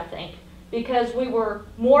advantage, I think, because we were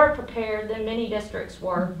more prepared than many districts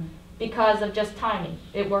were because of just timing.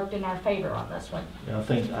 It worked in our favor on this one. Yeah,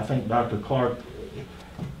 I think Dr. Clark,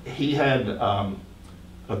 he had a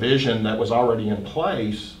vision that was already in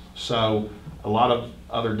place, so a lot of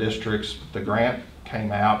other districts, the grant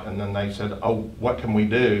came out and then they said, oh, what can we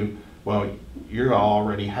do? Well, you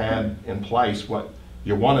already had in place what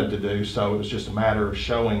you wanted to do, so it was just a matter of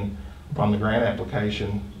showing from the grant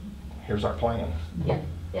application, here's our plan. Yeah,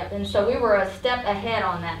 yeah, and so we were a step ahead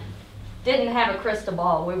on that. Didn't have a crystal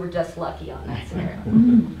ball, we were just lucky on that scenario.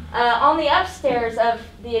 On the upstairs of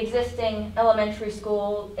the existing elementary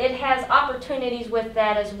school, it has opportunities with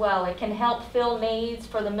that as well. It can help fill needs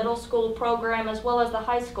for the middle school program as well as the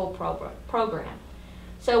high school program.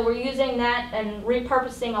 So we're using that and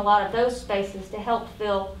repurposing a lot of those spaces to help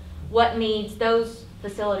fill what needs those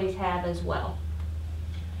facilities have as well.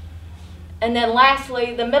 And then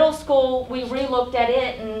lastly, the middle school, we re-looked at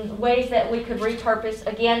it in ways that we could repurpose,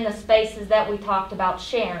 again, the spaces that we talked about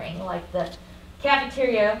sharing, like the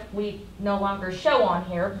cafeteria we no longer show on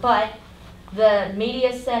here, but the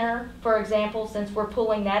media center, for example, since we're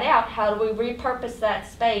pulling that out, how do we repurpose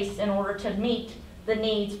that space in order to meet the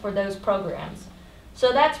needs for those programs?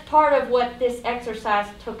 So that's part of what this exercise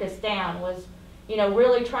took us down was, you know,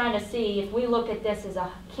 really trying to see if we look at this as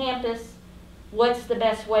a campus, what's the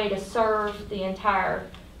best way to serve the entire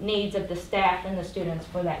needs of the staff and the students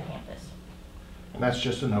for that campus. And that's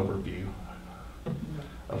just an overview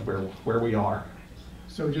of where we are.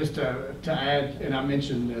 So just to add, and I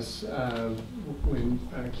mentioned this when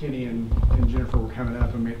Kenny and Jennifer were coming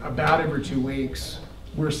up, I mean, about every 2 weeks,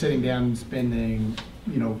 we're sitting down and spending,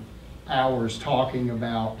 you know, hours talking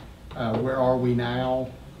about where are we now.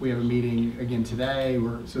 We have a meeting again today,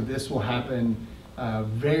 so this will happen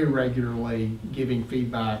very regularly, giving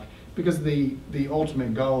feedback, because the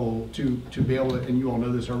ultimate goal to be able to, and you all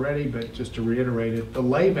know this already, but just to reiterate it, the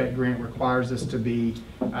LAVET grant requires us to be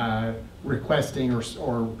requesting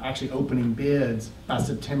or actually opening bids by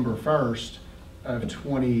September 1st of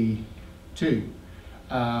 22.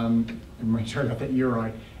 And make sure I got that year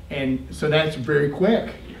right. And so that's very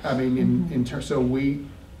quick. I mean, in terms,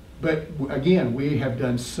 but again, we have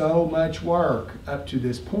done so much work up to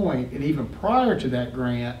this point, and even prior to that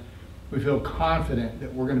grant, we feel confident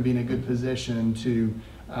that we're going to be in a good position to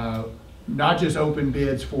not just open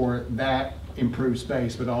bids for that improved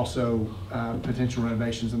space, but also potential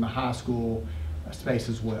renovations in the high school space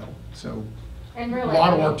as well. So And really, a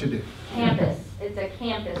lot of work to do. Campus, it's a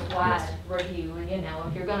campus-wide review, and you know,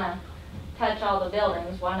 if you're gonna touch all the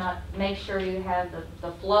buildings, why not make sure you have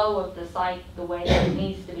the flow of the site the way that it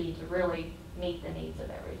needs to be to really meet the needs of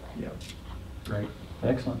everything. Yeah, great.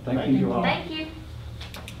 Excellent, thank you, Joelle. Thank you.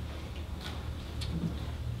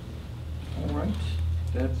 All right,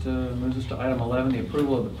 that moves us to item 11, the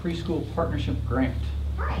approval of the preschool partnership grant.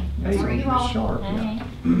 Hi, Hey, how are you all? Sharp,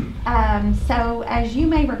 yeah. So as you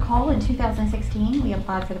may recall, in 2016, we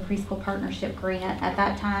applied for the preschool partnership grant. At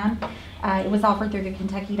that time, it was offered through the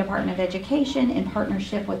Kentucky Department of Education in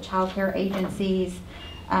partnership with child care agencies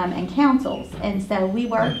and councils. And so we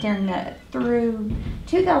worked through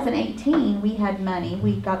 2018, we had money.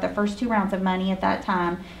 We got the first 2 rounds of money at that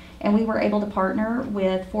time. And we were able to partner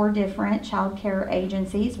with 4 different child care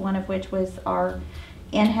agencies, one of which was our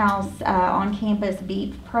in-house on-campus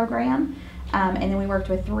BEAT program. And then we worked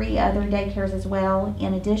with 3 other daycares as well.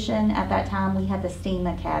 In addition, at that time, we had the STEAM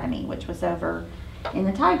Academy, which was over in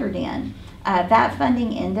the Tiger Den. That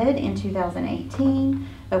funding ended in 2018,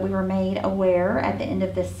 but we were made aware at the end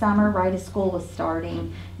of this summer, right as school was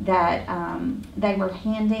starting, that they were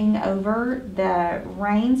handing over the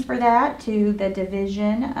reins for that to the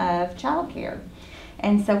Division of Child Care.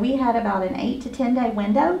 And so we had about an 8 to 10 day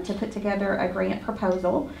window to put together a grant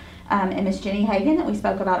proposal. And Ms. Jenny Hagan that we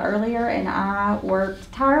spoke about earlier and I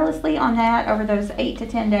worked tirelessly on that over those 8 to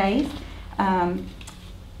 10 days,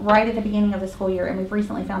 right at the beginning of the school year. And we've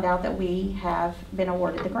recently found out that we have been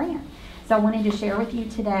awarded the grant. So I wanted to share with you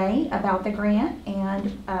today about the grant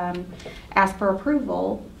and ask for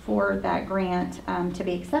approval for that grant to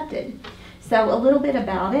be accepted. So a little bit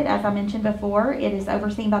about it, as I mentioned before, it is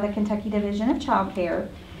overseen by the Kentucky Division of Child Care.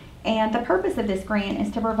 And the purpose of this grant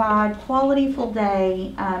is to provide quality full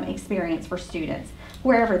day experience for students,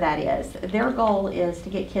 wherever that is. Their goal is to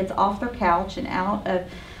get kids off their couch and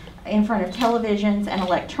in front of televisions and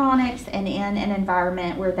electronics and in an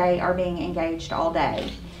environment where they are being engaged all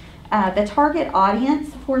day. The target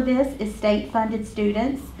audience for this is state-funded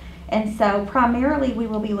students. And so primarily we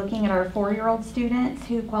will be looking at our 4-year-old students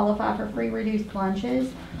who qualify for free reduced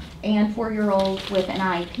lunches and 4-year-olds with an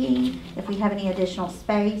IEP. If we have any additional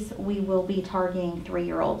space, we will be targeting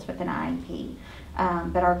 3-year-olds with an IEP.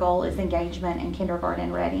 But our goal is engagement and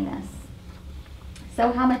kindergarten readiness.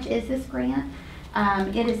 So how much is this grant?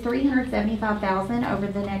 It is $375,000 over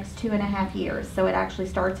the next 2.5 years. So it actually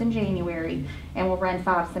starts in January and will run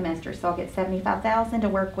 5 semesters. So I'll get $75,000 to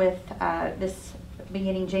work with this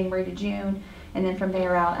beginning January to June, and then from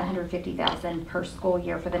there out $150,000 per school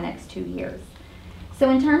year for the next 2 years. So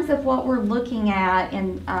in terms of what we're looking at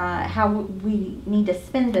and how we need to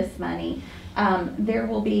spend this money, there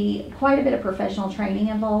will be quite a bit of professional training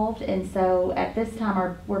involved, and so at this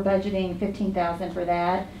time we're budgeting $15,000 for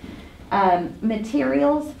that.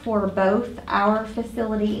 Materials for both our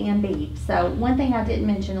facility and BEEP. So one thing I didn't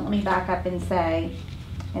mention, let me back up and say,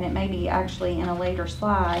 and it may be actually in a later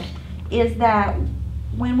slide, is that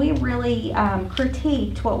when we really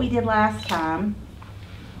critiqued what we did last time,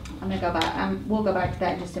 I'm gonna go back, we'll go back to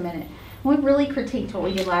that in just a minute. When we really critiqued what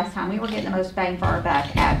we did last time, we were getting the most bang for our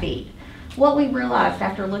buck at BEEP. What we realized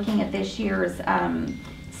after looking at this year's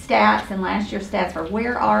stats and last year's stats for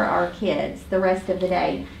where are our kids the rest of the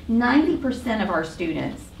day, 90% of our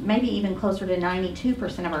students, maybe even closer to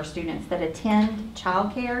 92% of our students that attend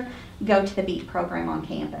childcare go to the BEEP program on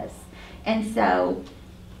campus. And so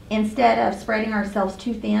instead of spreading ourselves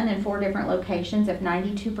too thin in 4 different locations, if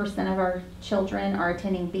 92% of our children are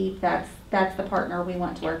attending BEEP, that's the partner we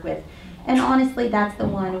want to work with. And honestly, that's the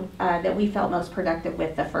one that we felt most productive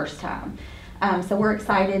with the first time. So we're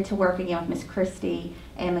excited to work again with Miss Christie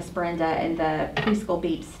and Miss Brenda and the preschool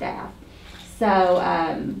BEEP staff. So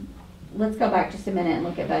let's go back just a minute and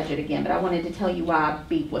look at budget again, but I wanted to tell you why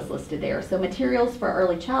BEEP was listed there. So materials for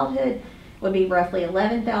early childhood would be roughly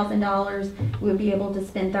 $11,000. We would be able to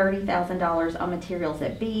spend $30,000 on materials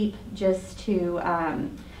at BEEP just to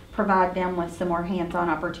provide them with some more hands-on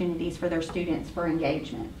opportunities for their students for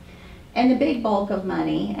engagement. And the big bulk of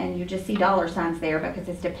money, and you just see dollar signs there because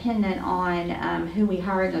it's dependent on who we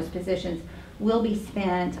hire in those positions, will be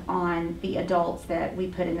spent on the adults that we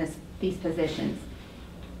put in these positions.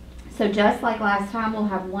 So just like last time, we'll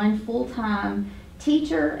have 1 full-time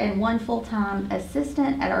teacher and 1 full-time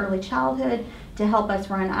assistant at early childhood to help us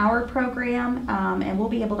run our program, and we'll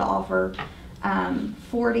be able to offer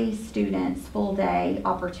 40 students full-day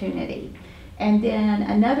opportunity. And then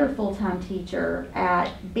another full-time teacher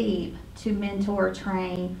at BEEP to mentor,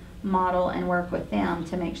 train, model, and work with them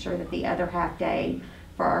to make sure that the other half day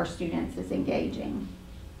for our students is engaging.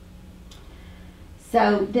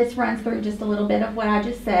 So this runs through just a little bit of what I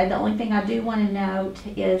just said. The only thing I do want to note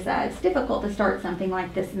is it's difficult to start something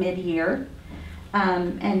like this mid-year,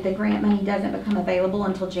 and the grant money doesn't become available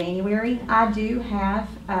until January. I do have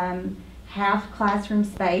half classroom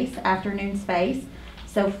space, afternoon space.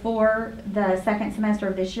 So for the second semester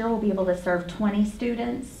of this year, we'll be able to serve 20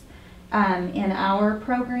 students in our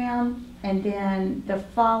program. And then the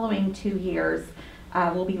following 2 years,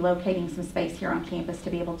 we'll be locating some space here on campus to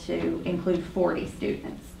be able to include 40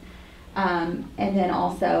 students. And then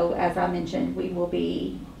also, as I mentioned, we will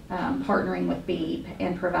be partnering with BEEP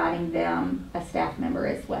and providing them a staff member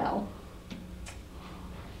as well.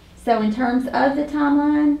 So in terms of the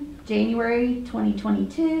timeline, January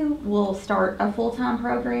 2022, we'll start a full-time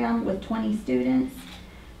program with 20 students.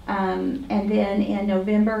 And then in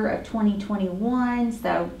November of 2021,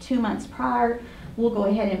 so 2 months prior, we'll go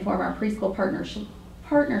ahead and form our preschool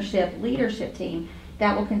partnership leadership team.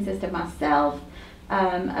 That will consist of myself,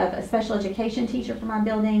 of a special education teacher for my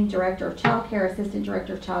building, director of childcare, assistant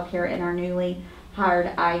director of childcare, and our newly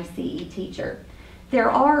hired ICE teacher. There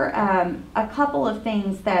are a couple of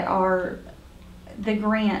things that are the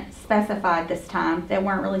grant specified this time that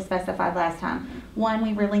weren't really specified last time. One,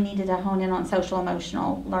 we really needed to hone in on social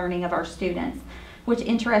emotional learning of our students, which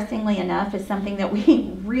interestingly enough is something that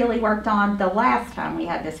we really worked on the last time we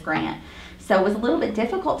had this grant. So it was a little bit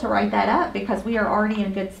difficult to write that up because we are already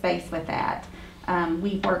in a good space with that.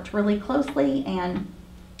 We've worked really closely, and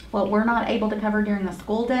what we're not able to cover during the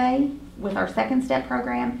school day with our second step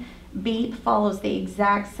program, BEEP follows the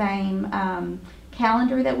exact same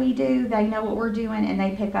calendar that we do. They know what we're doing and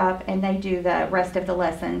they pick up and they do the rest of the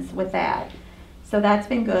lessons with that. So that's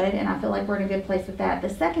been good, and I feel like we're in a good place with that. The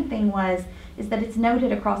second thing is that it's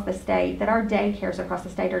noted across the state that our daycares across the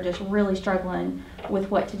state are just really struggling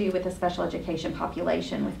with what to do with the special education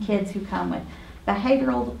population, with kids who come with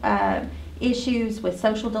behavioral issues, with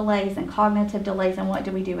social delays and cognitive delays, and what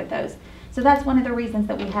do we do with those. So that's one of the reasons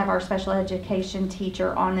that we have our special education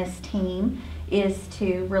teacher on this team, is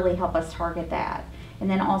to really help us target that. And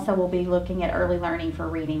then also we'll be looking at early learning for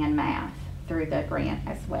reading and math through the grant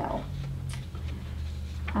as well.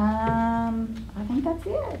 I think that's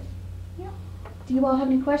it. Yeah. Do you all have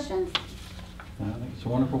any questions? I think it's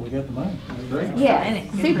wonderful we got the money. That's great. Yes,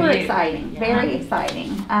 super exciting, very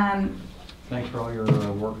exciting. Thanks for all your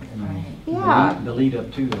work and Yeah. the lead up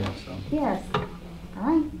to that. So. Yes.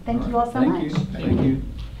 Thank you all so Thank much. you. Thank you.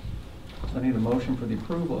 I need a motion for the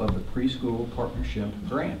approval of the preschool partnership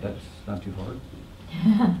grant. That's not too hard.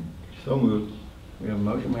 So moved. We have a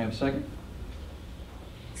motion, we have a second?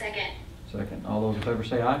 Second. Second. All those in favor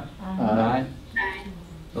say aye. Aye. Aye.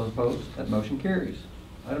 Those opposed, that motion carries.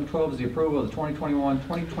 Item 12 is the approval of the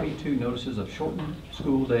 2021-2022 notices of shortened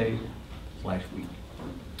school day / week.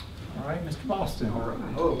 All right, Mr. Boston.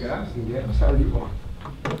 Hello, guys and gals. How are you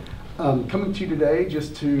all? Coming to you today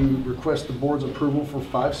just to request the board's approval for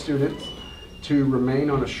 5 students to remain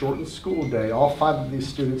on a shortened school day. All 5 of these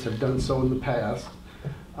students have done so in the past.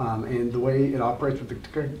 And the way it operates with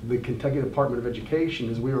the Kentucky Department of Education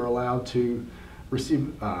is we are allowed to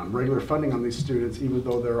receive regular funding on these students even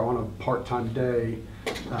though they're on a part-time day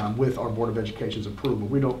with our Board of Education's approval.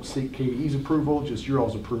 We don't seek KDE's approval, just your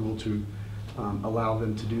all's approval to allow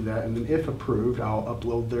them to do that. And then if approved, I'll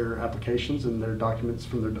upload their applications and their documents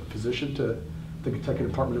from their physician to the Kentucky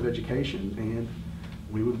Department of Education, and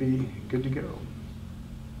we would be good to go.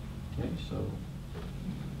 Okay, so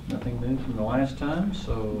nothing new from the last time.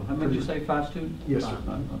 So how many did you say, 5 students? Yes, sir.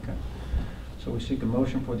 5, okay. So we seek a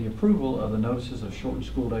motion for the approval of the notices of shortened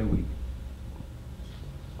school day week.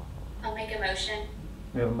 I'll make a motion.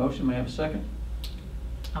 We have a motion, may I have a second?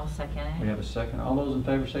 I'll second We it. have a second. All those in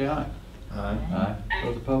favor say aye. Aye. Aye. Aye.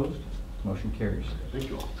 Those opposed? Motion carries. Thank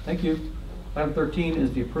you all. Thank you. Item 13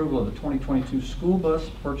 is the approval of the 2022 school bus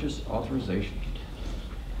purchase authorization.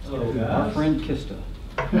 Hello, Our guys. friend Kista.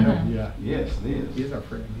 Yeah, Yes, it is. he is our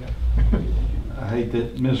friend, yeah. I hate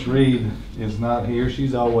that Miss Reed is not here.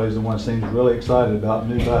 She's always the one that seems really excited about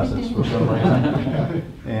new buses for some reason.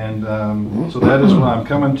 And so that is what I'm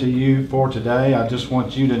coming to you for today. I just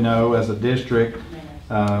want you to know, as a district,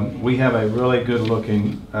 we have a really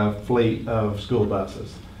good-looking fleet of school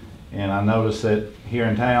buses. And I notice it here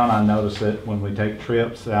in town. I notice it when we take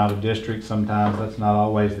trips out of district. Sometimes that's not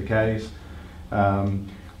always the case.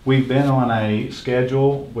 We've been on a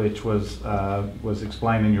schedule, which was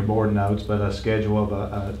explained in your board notes, but a schedule of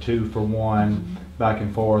a 2-for-1 back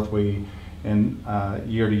and forth. We, in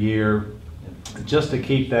year to year, just to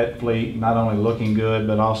keep that fleet not only looking good,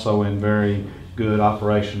 but also in very good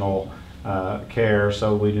operational care,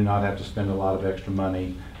 so we do not have to spend a lot of extra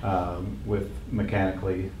money with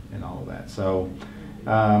mechanically and all of that. So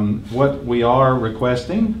what we are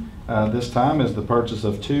requesting this time is the purchase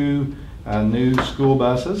of 2 new school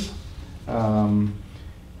buses.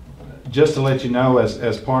 Just to let you know,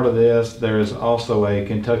 as part of this, there is also a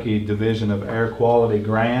Kentucky Division of Air Quality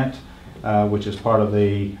grant, which is part of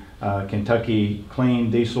the Kentucky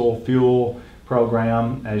Clean Diesel Fuel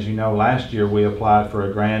program. As you know, last year we applied for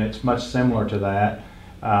a grant. It's much similar to that.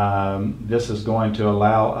 This is going to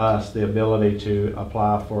allow us the ability to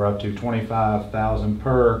apply for up to $25,000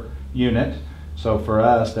 per unit. So for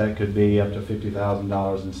us, that could be up to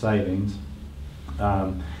 $50,000 in savings.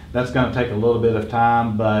 That's going to take a little bit of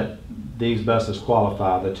time, but these buses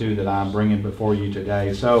qualify, the 2 that I'm bringing before you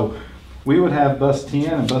today. So we would have bus 10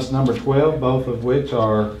 and bus number 12, both of which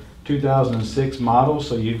are 2006 models,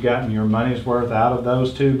 so you've gotten your money's worth out of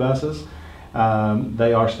those 2 buses.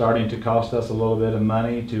 They are starting to cost us a little bit of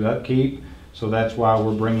money to upkeep, so that's why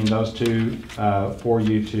we're bringing those 2 for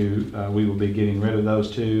you to, we will be getting rid of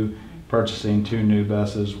those 2, purchasing 2 new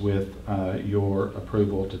buses with your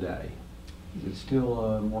approval today. Is it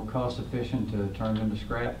still more cost efficient to turn them into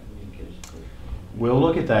scrap? We'll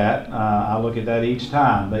look at that. I look at that each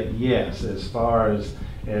time, but yes, as far as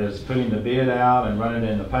putting the bid out and running it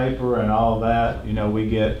in the paper and all of that, you know, we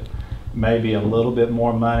get maybe a little bit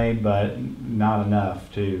more money, but not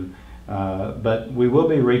enough to. But we will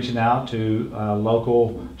be reaching out to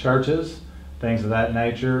local churches, things of that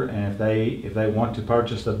nature, and if they want to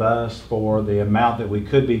purchase the bus for the amount that we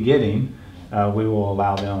could be getting, we will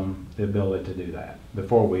allow them the ability to do that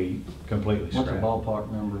before we completely scrap. What's the ballpark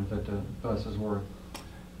number that the bus is worth?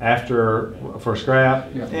 For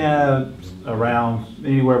scrap, Yeah. around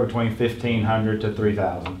anywhere between $1,500 to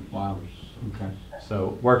 $3,000. Wow. Okay.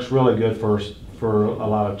 So works really good for a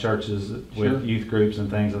lot of churches with Sure. youth groups and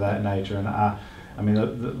things of that nature. And I mean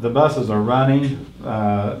the buses are running.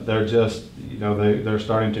 They're just, you know, they're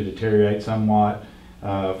starting to deteriorate somewhat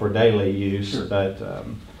for daily use. Sure. But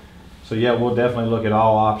so yeah, we'll definitely look at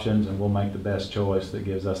all options and we'll make the best choice that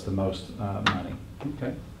gives us the most money.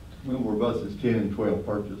 Okay. When were buses 10 and 12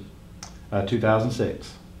 purchased?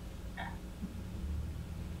 2006.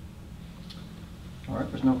 All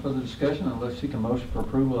right, there's no further discussion. Let's seek a motion for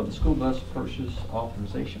approval of the school bus purchase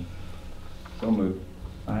authorization. So moved.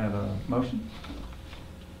 I have a motion.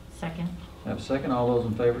 Second. I have a second. All those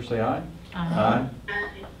in favor say aye. Aye.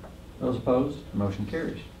 Those opposed, motion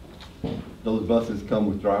carries. Those buses come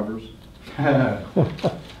with drivers?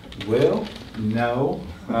 Well, no,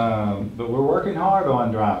 but we're working hard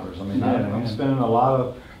on drivers. I mean, I'm spending a lot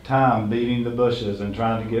of time beating the bushes and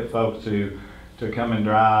trying to get folks to come and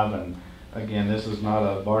drive. And again, this is not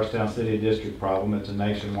a Bardstown City District problem, it's a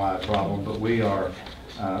nationwide problem, but we are,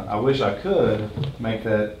 I wish I could make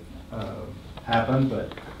that happen,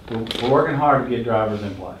 but we're working hard to get drivers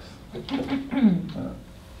in place.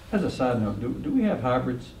 As a side note, do we have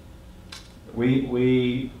hybrids?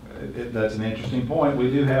 That's an interesting point. We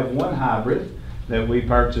do have one hybrid that we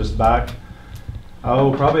purchased back,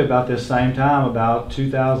 probably about this same time, about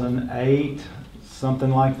 2008, something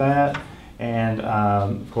like that. And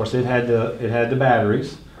of course, it had the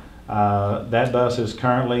batteries. That bus is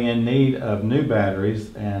currently in need of new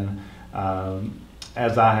batteries, and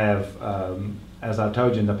as I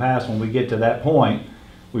told you in the past, when we get to that point,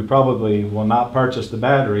 we probably will not purchase the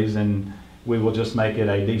batteries, and we will just make it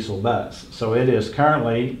a diesel bus. So it is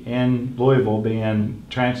currently in Louisville being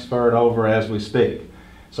transferred over as we speak.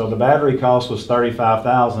 So the battery cost was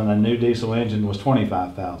 $35,000, and new diesel engine was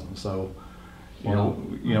 $25,000. So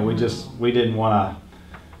we didn't want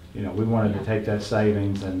to, we wanted to take that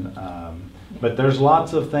savings, and but there's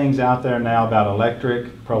lots of things out there now about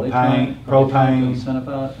electric, propane.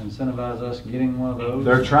 Incentivize us getting one of those?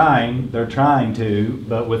 They're trying to,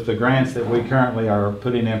 but with the grants that we currently are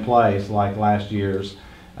putting in place, like last year's,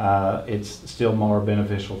 it's still more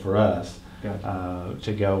beneficial for us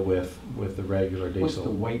to go with the regular diesel. What's the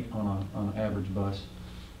weight on an average bus?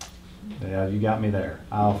 Yeah, you got me there.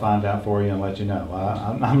 I'll find out for you and let you know.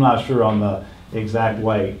 I'm not sure on the exact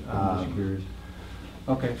weight. I'm just curious.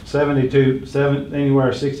 Okay. 72,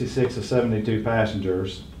 anywhere 66 to 72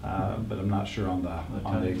 passengers, but I'm not sure on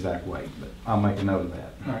the exact weight. But I'll make a note of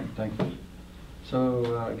that. All right, thank you.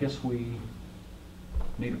 So I guess we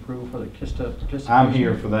need approval for the KISTA participation. I'm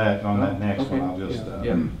here for that on that next okay. one. I'll just.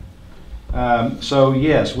 Yeah. So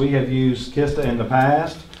yes, we have used KISTA in the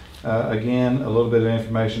past. Again, a little bit of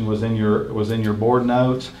information was in your board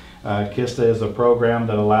notes. KISTA is a program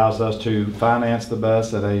that allows us to finance the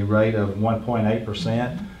bus at a rate of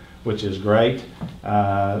 1.8%, which is great.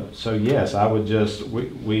 So yes, I would just,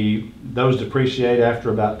 those depreciate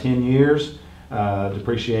after about 10 years,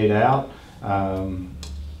 depreciate out.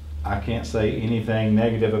 I can't say anything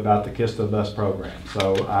negative about the KISTA bus program.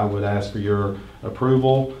 So I would ask for your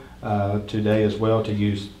approval today as well to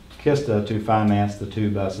use KISTA to finance the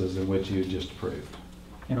two buses in which you just approved.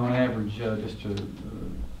 And on average,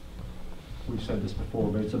 we've said this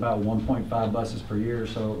before, but it's about 1.5 buses per year.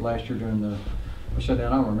 So last year during the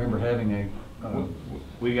shutdown, I don't remember having a...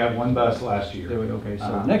 we got one bus last year. Okay,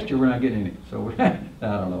 so next year we're not getting any. So I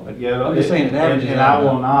don't know. But yeah, I'm just saying it averages. And I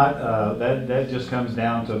will not, that just comes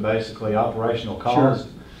down to basically operational cost.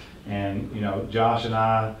 Sure. And, Josh and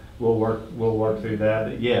I will work through that.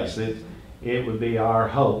 But yes, it would be our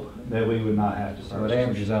hope that we would not have to. So it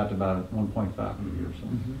averages out to about 1.5 per year. So.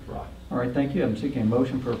 Mm-hmm. Right. All right, thank you. I'm seeking a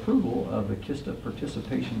motion for approval of the KISTA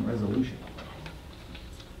participation resolution.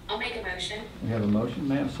 I'll make a motion. We have a motion.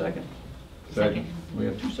 May I have a second? Second. We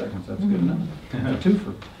have 2 seconds. That's good enough. A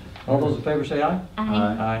twofer. All those in favor say aye.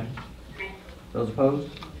 Aye. Aye. Those opposed?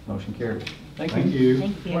 Motion carries. Thank Thank you. you.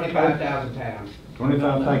 Thank you. 25,000 pounds.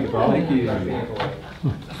 25, thank you, Paul. Thank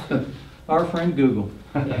you. Our friend Google.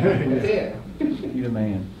 Yeah, that's it. You the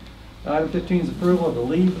man. Item 15 is approval of the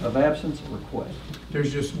leave of absence request.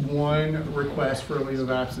 There's just one request for a leave of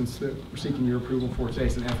absence that we're seeking your approval for today.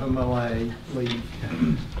 It's an FMLA leave.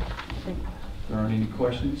 If there aren't any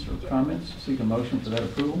questions or comments, seek a motion for that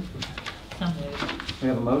approval. So moved. We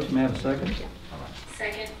have a motion. May I have a second?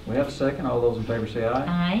 Second. We have a second. All those in favor say aye.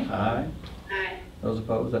 Aye. Aye. Aye. Those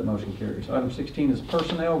opposed, that motion carries. Item 16 is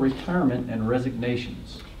personnel retirement and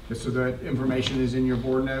resignations. So that information is in your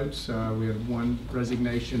board notes. We have one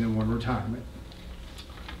resignation and one retirement.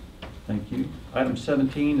 Thank you. Item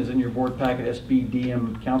 17 is in your board packet,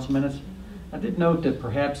 SBDM council minutes. I did note that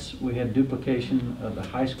perhaps we had duplication of the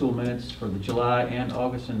high school minutes for the July and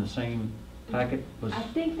August in the same packet. I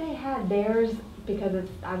think they had theirs because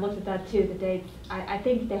I looked at that too, the dates. I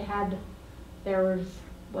think they had, there was,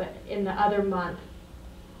 in the other month.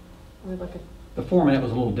 Let me look at. The format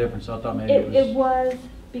was a little different, so I thought maybe It was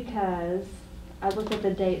because I looked at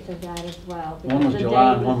the dates of that as well. One was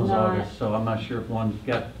July and one was August, so I'm not sure if one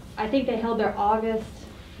got... I think they held their August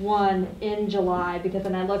one in July because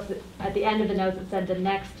then I looked at the end of the notes, it said the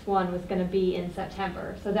next one was going to be in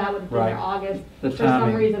September. So that would have been their August. The For some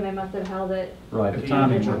timing. Reason they must have held it. Right, the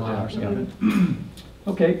timing worked out. Yeah.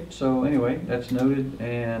 Okay, so anyway, that's noted,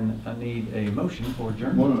 and I need a motion for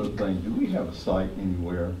adjournment. One other thing, do we have a site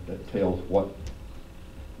anywhere that tells what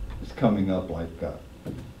is coming up, like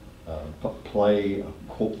play,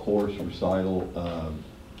 course, recital.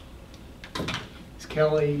 Is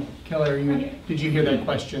Kelly, did you hear that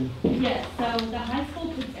question? Yes, so the high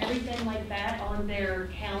school puts everything like that on their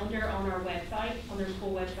calendar on our website, on their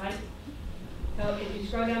school website. So if you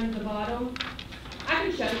scroll down to the bottom, I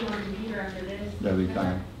can show you on the computer after this. That'd be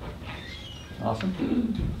fine.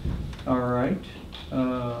 Awesome. All right.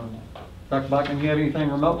 Dr. Blackman, you have anything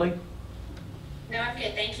remotely? No, I'm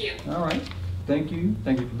good, thank you. All right. Thank you.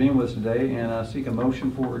 Thank you for being with us today, and I seek a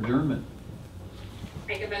motion for adjournment.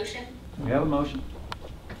 Make a motion? We have a motion.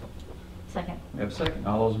 Second. We have a second.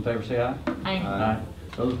 All those in favor say aye. Aye.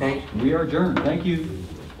 Those opposed? We are adjourned. Thank you.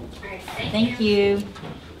 All right, Thank you.